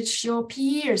encourage your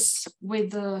peers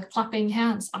with the clapping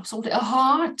hands. Absolutely. A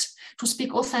heart to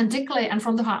speak authentically and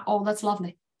from the heart. Oh, that's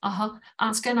lovely.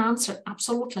 Ask and answer.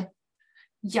 Absolutely.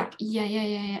 Yeah.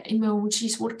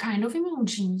 Emojis. What kind of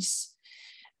emojis?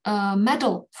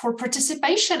 Medal for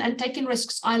participation and taking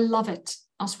risks. I love it.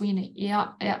 Aswini.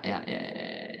 Yeah.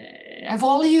 A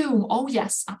volume. Oh,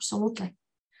 yes, absolutely.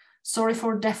 Sorry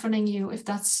for deafening you if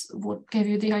that's what gave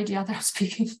you the idea that I'm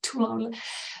speaking too loudly.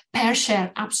 Pair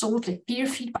share. Absolutely. Peer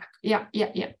feedback. Yeah.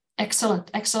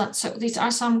 Excellent. So these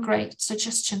are some great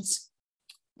suggestions.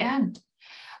 And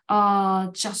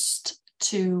just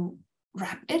to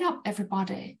wrap it up,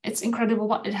 everybody, it's incredible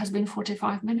what it has been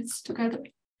 45 minutes together.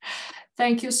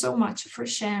 Thank you so much for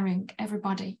sharing,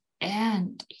 everybody.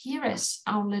 And here is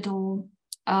our little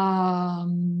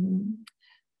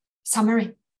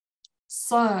summary.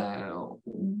 So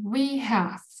we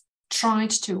have tried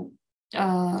to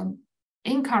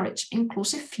encourage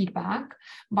inclusive feedback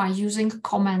by using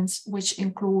comments which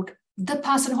include the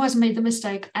person who has made the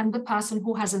mistake and the person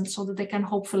who hasn't, so that they can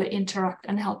hopefully interact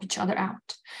and help each other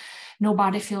out.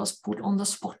 Nobody feels put on the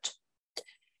spot.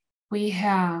 We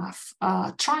have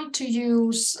tried to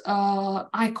use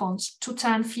icons to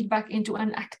turn feedback into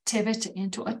an activity,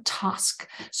 into a task,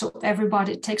 so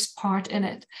everybody takes part in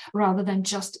it rather than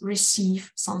just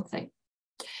receive something.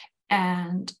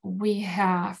 And we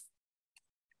have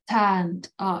turned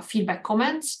feedback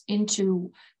comments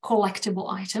into collectible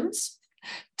items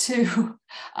to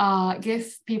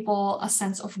give people a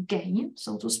sense of gain,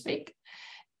 so to speak.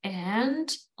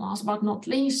 And last but not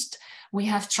least, we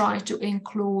have tried to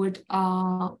include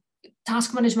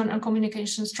task management and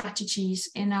communication strategies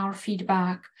in our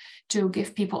feedback to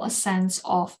give people a sense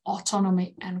of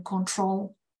autonomy and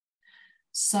control.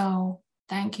 So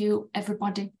thank you,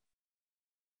 everybody.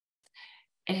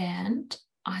 And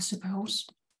I suppose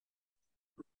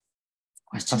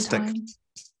question time.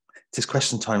 It is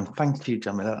question time. Thank you,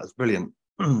 Jarmila. That was brilliant.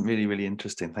 Really, really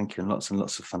interesting. Thank you. And lots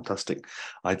of fantastic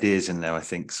ideas in there, I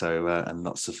think. So, and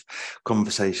lots of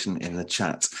conversation in the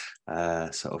chat.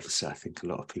 So obviously, I think a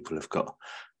lot of people have got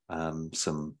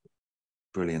some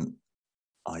brilliant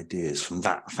ideas from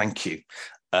that. Thank you.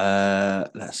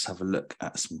 Let's have a look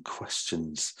at some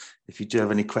questions. If you do have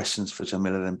any questions for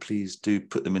Jarmila, then please do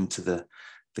put them into the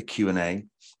Q&A.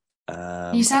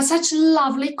 These are such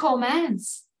lovely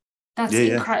comments. That's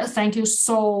incredible. Thank you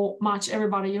so much,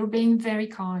 everybody. You're being very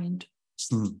kind.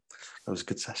 That was a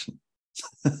good session.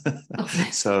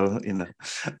 So,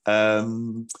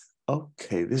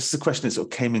 okay, this is a question that sort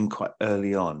of came in quite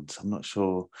early on. So I'm not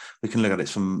sure. We can look at it.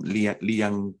 It's from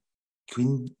Liang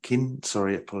Qin.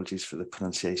 Sorry, apologies for the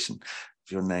pronunciation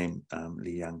of your name,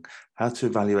 Liang. How to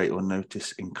evaluate or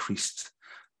notice increased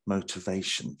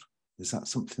motivation? Is that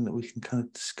something that we can kind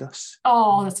of discuss?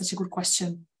 Oh, that's such a good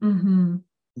question. Mm-hmm.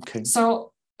 Okay.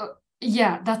 So,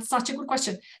 yeah, that's such a good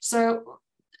question. So,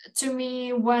 to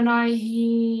me,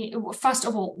 first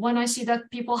of all, when I see that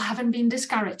people haven't been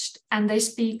discouraged and they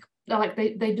speak, like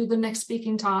they do the next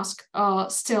speaking task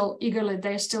still eagerly,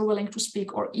 they're still willing to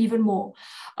speak, or even more,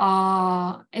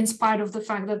 in spite of the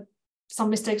fact that some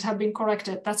mistakes have been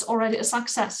corrected, that's already a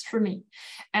success for me.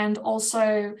 And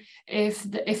also,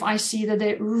 if I see that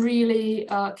they really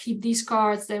keep these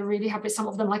cards, they're really happy. Some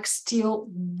of them like steal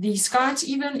these cards,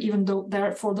 even though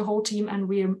they're for the whole team and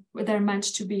they're meant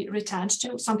to be returned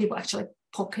to. Some people actually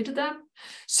pocket them.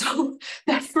 So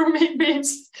that for me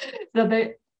means that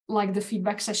they like the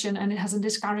feedback session and it hasn't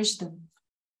discouraged them.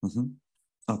 Mm-hmm.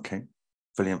 Okay,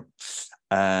 brilliant.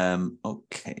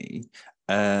 Okay.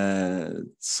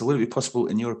 So would it be possible,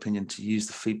 in your opinion, to use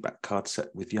the feedback card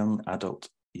set with young adult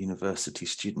university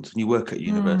students, and you work at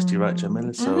university, right,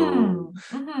 Jarmila? So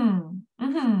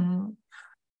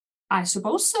I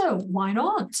suppose so. Why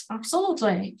not?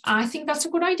 Absolutely. I think that's a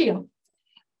good idea.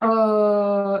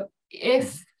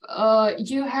 If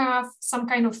you have some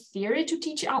kind of theory to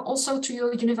teach out also to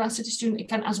your university student, it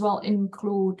can as well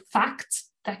include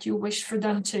facts that you wish for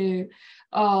them to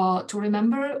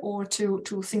remember or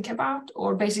to think about,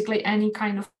 or basically any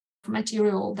kind of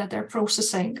material that they're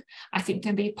processing. I think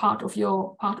can be part of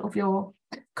your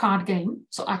card game.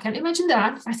 So I can imagine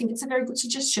that. I think it's a very good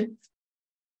suggestion.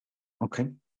 Okay,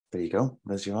 there you go.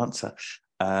 There's your answer.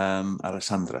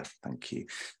 Alessandra, thank you.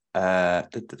 And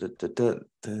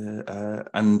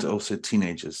also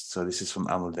teenagers. So this is from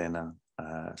Almudena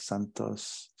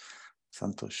Santos.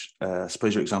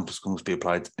 Suppose your examples can also be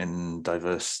applied in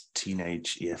diverse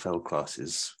teenage EFL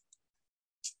classes.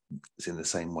 It's in the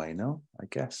same way, no? I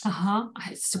guess.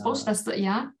 I suppose that's the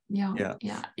yeah.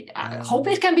 I hope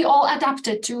it it can be all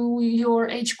adapted to your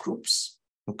age groups.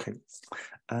 Okay.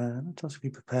 Let's ask if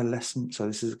you prepare lesson. So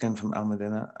this is again from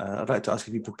Almudena. I'd like to ask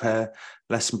if you prepare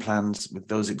lesson plans with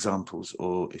those examples,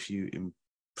 or if you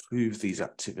improve these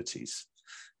activities.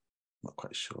 Not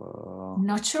quite sure.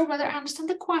 Not sure whether I understand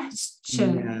the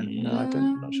question. Yeah, no,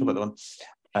 I'm not sure about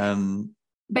that one.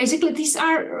 Basically, these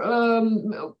are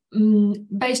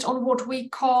based on what we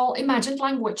call imagined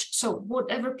language. So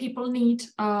whatever people need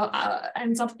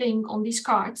ends up being on these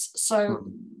cards. So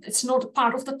it's not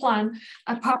part of the plan,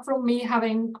 apart from me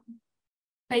having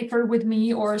paper with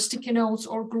me or sticky notes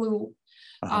or glue.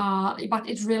 But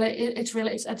it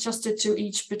really is adjusted to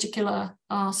each particular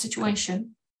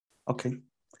situation. Okay.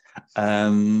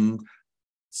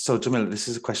 So, Jarmila, this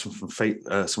is a question from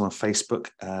someone on Facebook.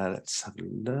 Let's have a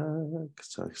look.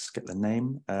 So let's get the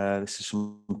name. This is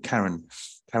from Karen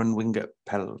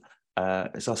Winger-Pell.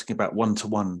 Is asking about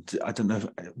one-to-one. I don't know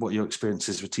what your experience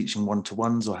is with teaching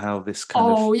one-to-ones, or how this kind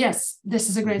of... Oh, yes. This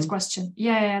is a great question.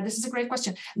 Yeah, this is a great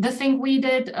question. The thing we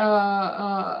did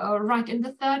right in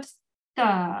the third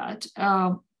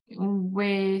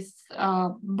with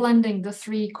blending the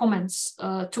three comments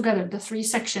together, the three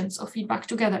sections of feedback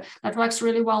together. That works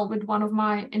really well with one of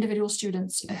my individual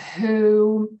students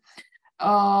who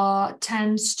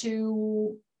tends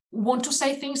to want to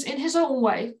say things in his own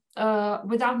way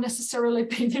without necessarily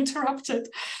being interrupted.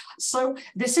 So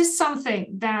this is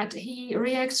something that he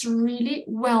reacts really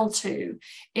well to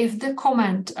if the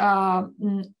comment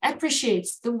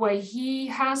appreciates the way he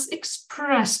has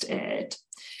expressed it.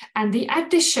 And the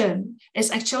addition is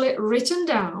actually written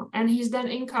down, and he's then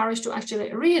encouraged to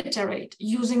actually reiterate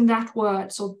using that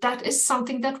word. So that is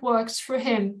something that works for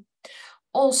him.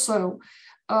 Also,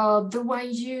 the way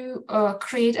you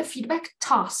create a feedback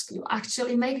task, you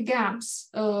actually make gaps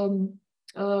in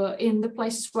the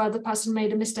places where the person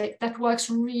made a mistake. That works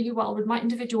really well with my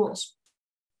individuals,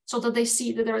 so that they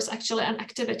see that there is actually an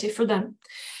activity for them.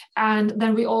 And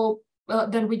then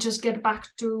we just get back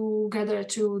together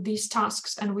to these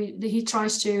tasks, and they try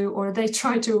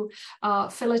to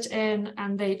fill it in,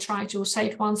 and they try to say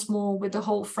it once more with the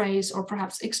whole phrase, or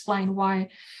perhaps explain why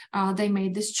they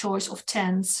made this choice of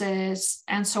tenses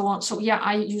and so on. So yeah,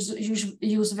 I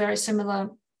use very similar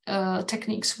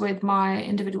techniques with my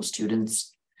individual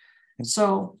students.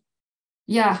 So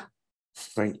yeah.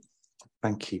 Great.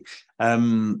 Thank you.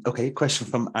 Okay, question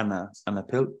from Anna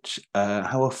Pilch.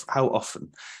 How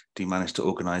often do you manage to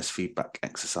organise feedback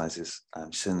exercises?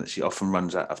 She's saying that she often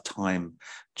runs out of time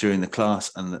during the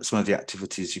class, and that some of the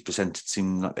activities you presented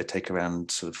seem like they take around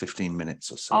sort of 15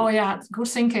 minutes or so. Oh yeah, good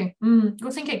thinking.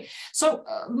 Good thinking. So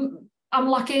I'm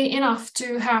lucky enough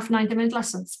to have 90-minute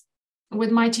lessons with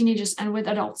my teenagers and with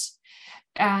adults.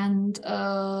 And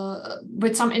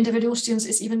with some individual students,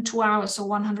 it's even 2 hours, so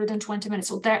 120 minutes.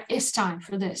 So there is time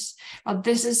for this. But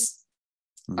this is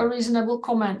a reasonable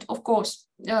comment. Of course,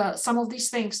 some of these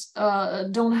things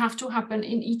don't have to happen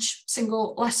in each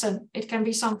single lesson. It can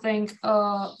be something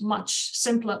much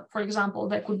simpler. For example,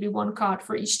 there could be one card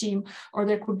for each team, or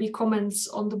there could be comments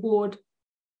on the board.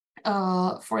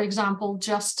 For example,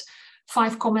 just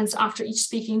 5 comments after each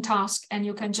speaking task, and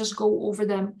you can just go over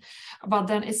them. But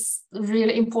then it's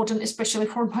really important, especially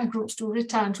for my groups, to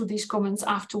return to these comments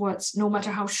afterwards, no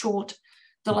matter how short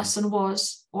the lesson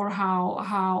was, or now I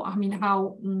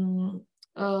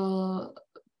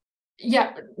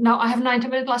have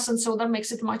 90-minute lessons, so that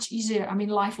makes it much easier. I mean,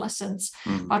 live lessons,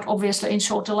 but obviously in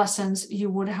shorter lessons, you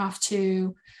would have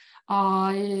to,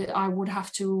 I would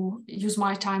have to use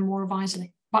my time more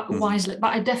wisely. But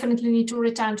I definitely need to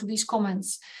return to these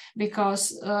comments,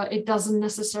 because it doesn't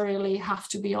necessarily have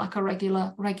to be like a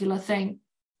regular thing.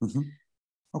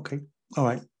 Okay, all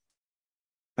right.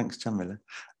 Thanks, Jarmila.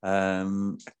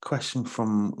 A question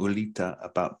from Ulita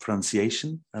about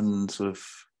pronunciation and sort of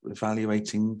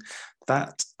evaluating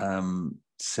that,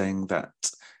 saying that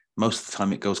most of the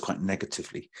time it goes quite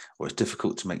negatively, or it's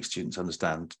difficult to make students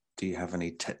understand. Do you have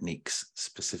any techniques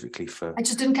specifically for? I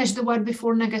just didn't catch the word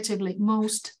before. Negatively.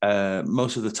 Most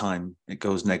of the time it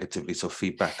goes negatively. So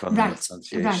feedback on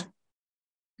pronunciation. Right.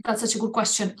 That's such a good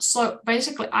question. So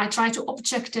basically, I try to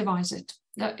objectivize it.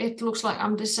 It looks like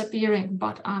I'm disappearing,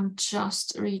 but I'm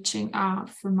just reaching out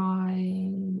for my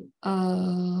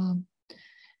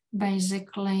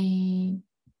basically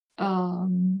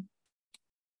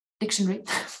dictionary.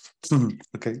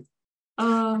 Okay.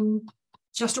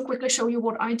 Just to quickly show you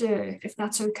what I do, if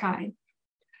that's okay.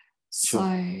 Sure.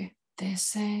 So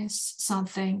this is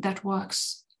something that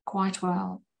works quite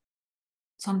well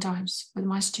sometimes with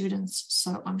my students.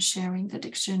 So I'm sharing the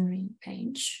dictionary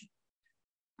page.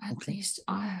 At least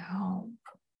I hope.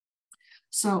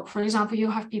 So for example, you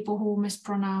have people who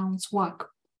mispronounce work.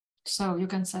 So you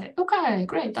can say, okay,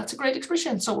 great, that's a great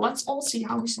expression. So let's all see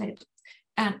how we say it.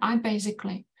 And I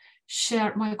basically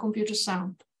share my computer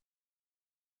sound.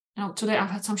 Now, today I've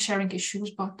had some sharing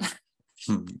issues, but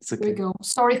it's okay. Here we go.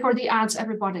 Sorry for the ads,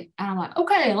 everybody. And I'm like,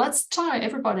 okay, let's try,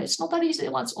 everybody. It's not that easy.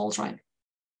 Let's all try.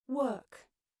 Work,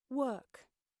 work,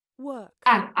 work.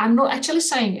 And I'm not actually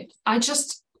saying it. I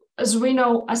just, as we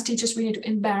know, as teachers, we need to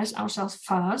embarrass ourselves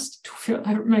first to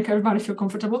make everybody feel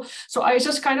comfortable. So I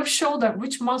just kind of show them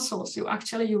which muscles you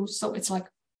actually use. So it's like,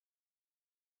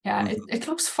 yeah, it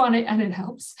looks funny and it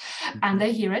helps. And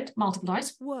they hear it multiple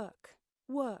times. Work,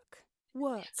 work,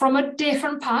 work. From a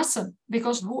different person,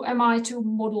 because who am I to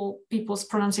model people's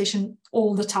pronunciation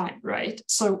all the time, right?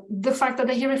 So the fact that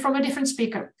they hear it from a different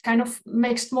speaker kind of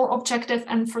makes it more objective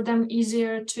and for them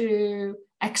easier to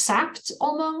accept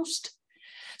almost.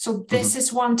 So this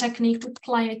is one technique, to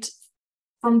play it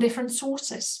from different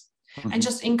sources and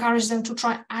just encourage them to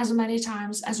try as many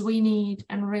times as we need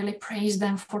and really praise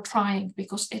them for trying,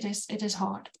 because it is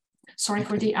hard. Sorry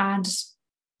for the ads.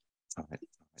 All right.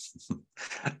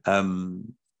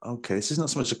 Okay, this is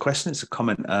not so much a question, it's a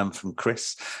comment from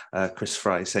Chris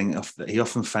Fry, saying that he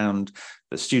often found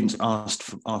that students asked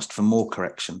for more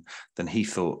correction than he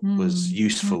thought was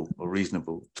useful or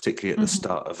reasonable, particularly at the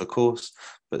start of the course,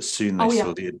 but soon they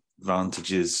saw the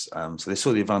advantages. So they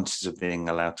saw the advantages of being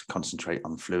allowed to concentrate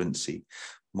on fluency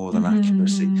more than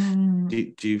accuracy.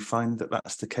 Do you find that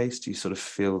that's the case? Do you sort of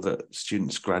feel that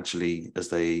students gradually, as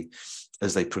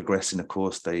they progress in a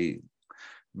course, they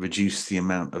reduce the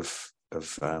amount of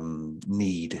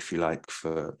need, if you like,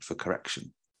 for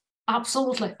correction?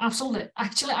 Absolutely.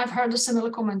 Actually, I've heard a similar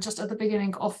comment just at the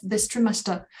beginning of this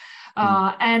trimester,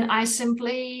 and I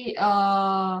simply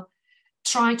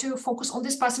try to focus on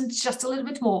this person just a little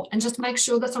bit more and just make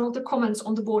sure that some of the comments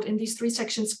on the board in these 3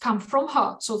 sections come from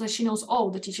her, so that she knows,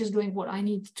 oh, the teacher is doing what I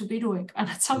need to be doing. And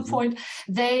at some point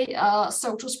they,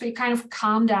 so to speak, kind of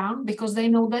calm down, because they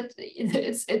know that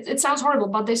it sounds horrible,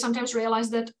 but they sometimes realize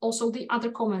that also the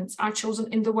other comments are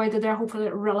chosen in the way that they're hopefully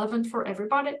relevant for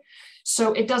everybody.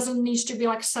 So it doesn't need to be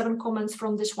like 7 comments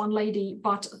from this one lady,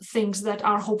 but things that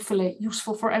are hopefully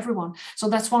useful for everyone. So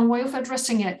that's one way of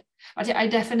addressing it. But I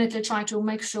definitely try to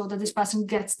make sure that this person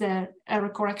gets their error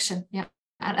correction. Yeah.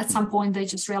 And at some point, they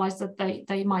just realize that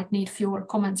they might need fewer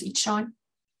comments each time.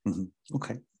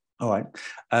 Okay. All right.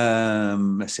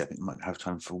 Let's see. I think we might have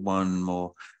time for one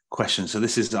more question. So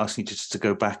this is asking you just to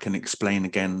go back and explain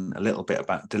again a little bit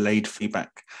about delayed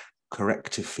feedback,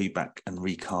 corrective feedback, and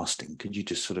recasting. Could you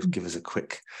just sort of give us a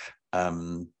quick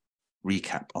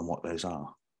recap on what those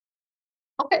are?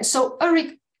 Okay. So a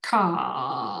recast,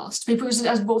 people use it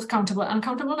as both countable and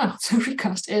uncountable now. So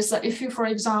recast is that if you, for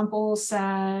example,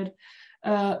 said,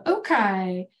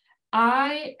 okay,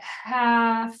 I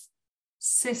have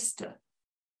sister,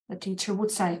 the teacher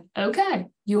would say, okay,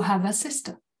 you have a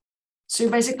sister. So you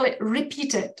basically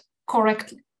repeat it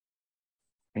correctly.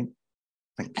 Okay.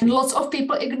 Thank you. And lots of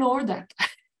people ignore that.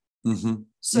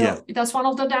 So that's one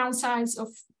of the downsides of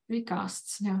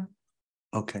recasts. Yeah.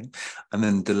 Okay, and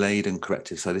then delayed and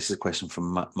corrective. So this is a question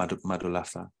from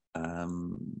Madhulafa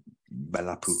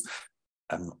Belapu.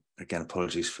 Again,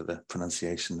 apologies for the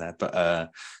pronunciation there.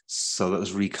 But so that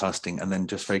was recasting, and then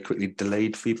just very quickly,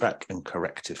 delayed feedback and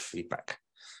corrective feedback.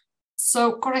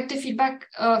 So corrective feedback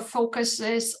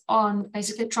focuses on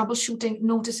basically troubleshooting,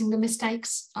 noticing the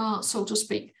mistakes, so to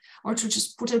speak, or to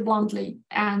just put it bluntly.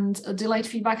 And delayed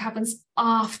feedback happens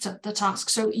after the task.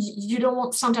 So you don't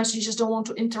want, sometimes you just don't want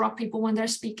to interrupt people when they're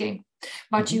speaking,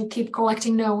 but you keep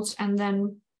collecting notes and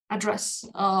then address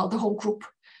the whole group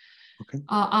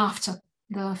after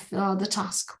the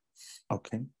task.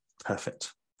 Okay,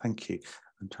 perfect. Thank you.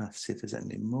 I'm trying to see if there's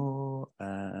any more.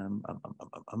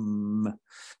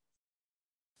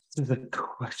 There's a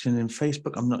question in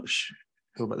Facebook. I'm not sure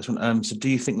about this one. So do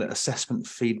you think that assessment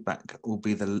feedback will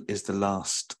be the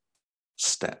last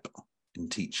step in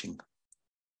teaching?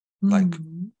 Like,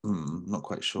 not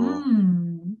quite sure.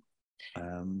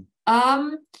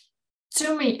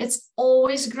 To me, it's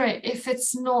always great if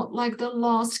it's not like the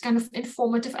last kind of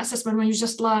informative assessment when you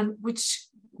just learn which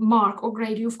mark or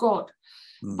grade you've got.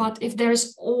 But if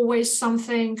there's always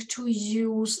something to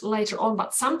use later on,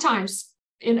 but sometimes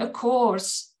in a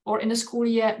course or in a school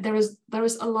year, there is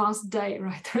a last day,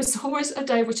 right? There's always a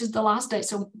day which is the last day.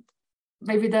 So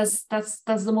maybe that's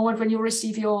the moment when you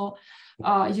receive your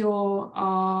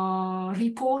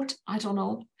report. I don't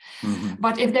know.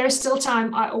 But if there is still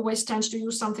time, I always tend to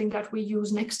use something that we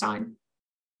use next time.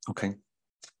 Okay,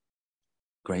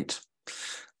 great.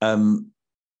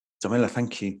 Jarmila,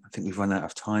 thank you. I think we've run out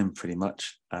of time pretty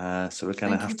much. So we're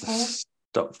going to have to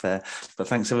stop there. But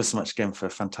thanks ever so much again for a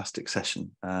fantastic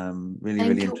session. Really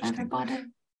interesting. Everybody.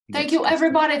 Thank you,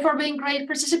 everybody, for being great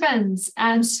participants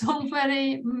and so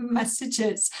many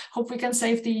messages. Hope we can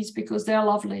save these because they're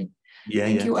lovely.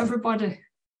 Thank you, everybody.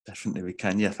 Definitely we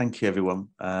can. Yeah, thank you, everyone.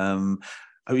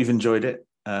 Hope you've enjoyed it,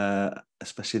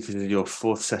 especially if this is your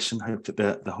 4th session. Hope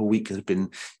that the whole week has been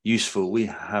useful. We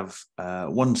have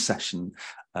 1 session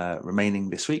remaining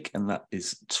this week, and that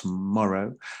is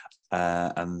tomorrow.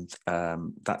 And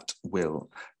that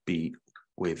will be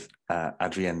with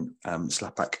Adrienne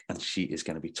Slapak, and she is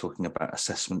going to be talking about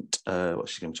assessment.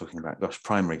 What's she going to be talking about? Gosh,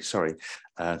 primary, sorry.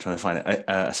 Trying to find it.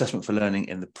 Assessment for learning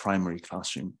in the primary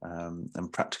classroom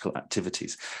and practical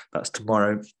activities. That's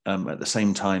tomorrow at the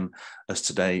same time as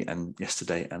today and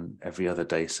yesterday and every other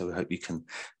day. So we hope you can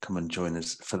come and join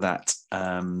us for that.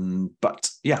 But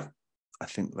yeah, I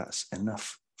think that's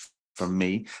enough from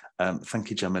me. Thank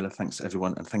you, Jarmila. Thanks to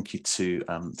everyone. And thank you to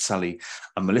Sally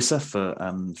and Melissa for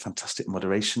fantastic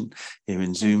moderation here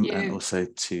in Zoom, and also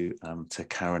to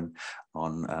Karen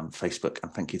on Facebook.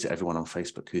 And thank you to everyone on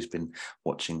Facebook who's been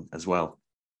watching as well.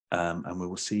 And we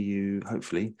will see you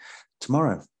hopefully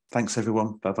tomorrow. Thanks,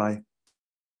 everyone. Bye-bye.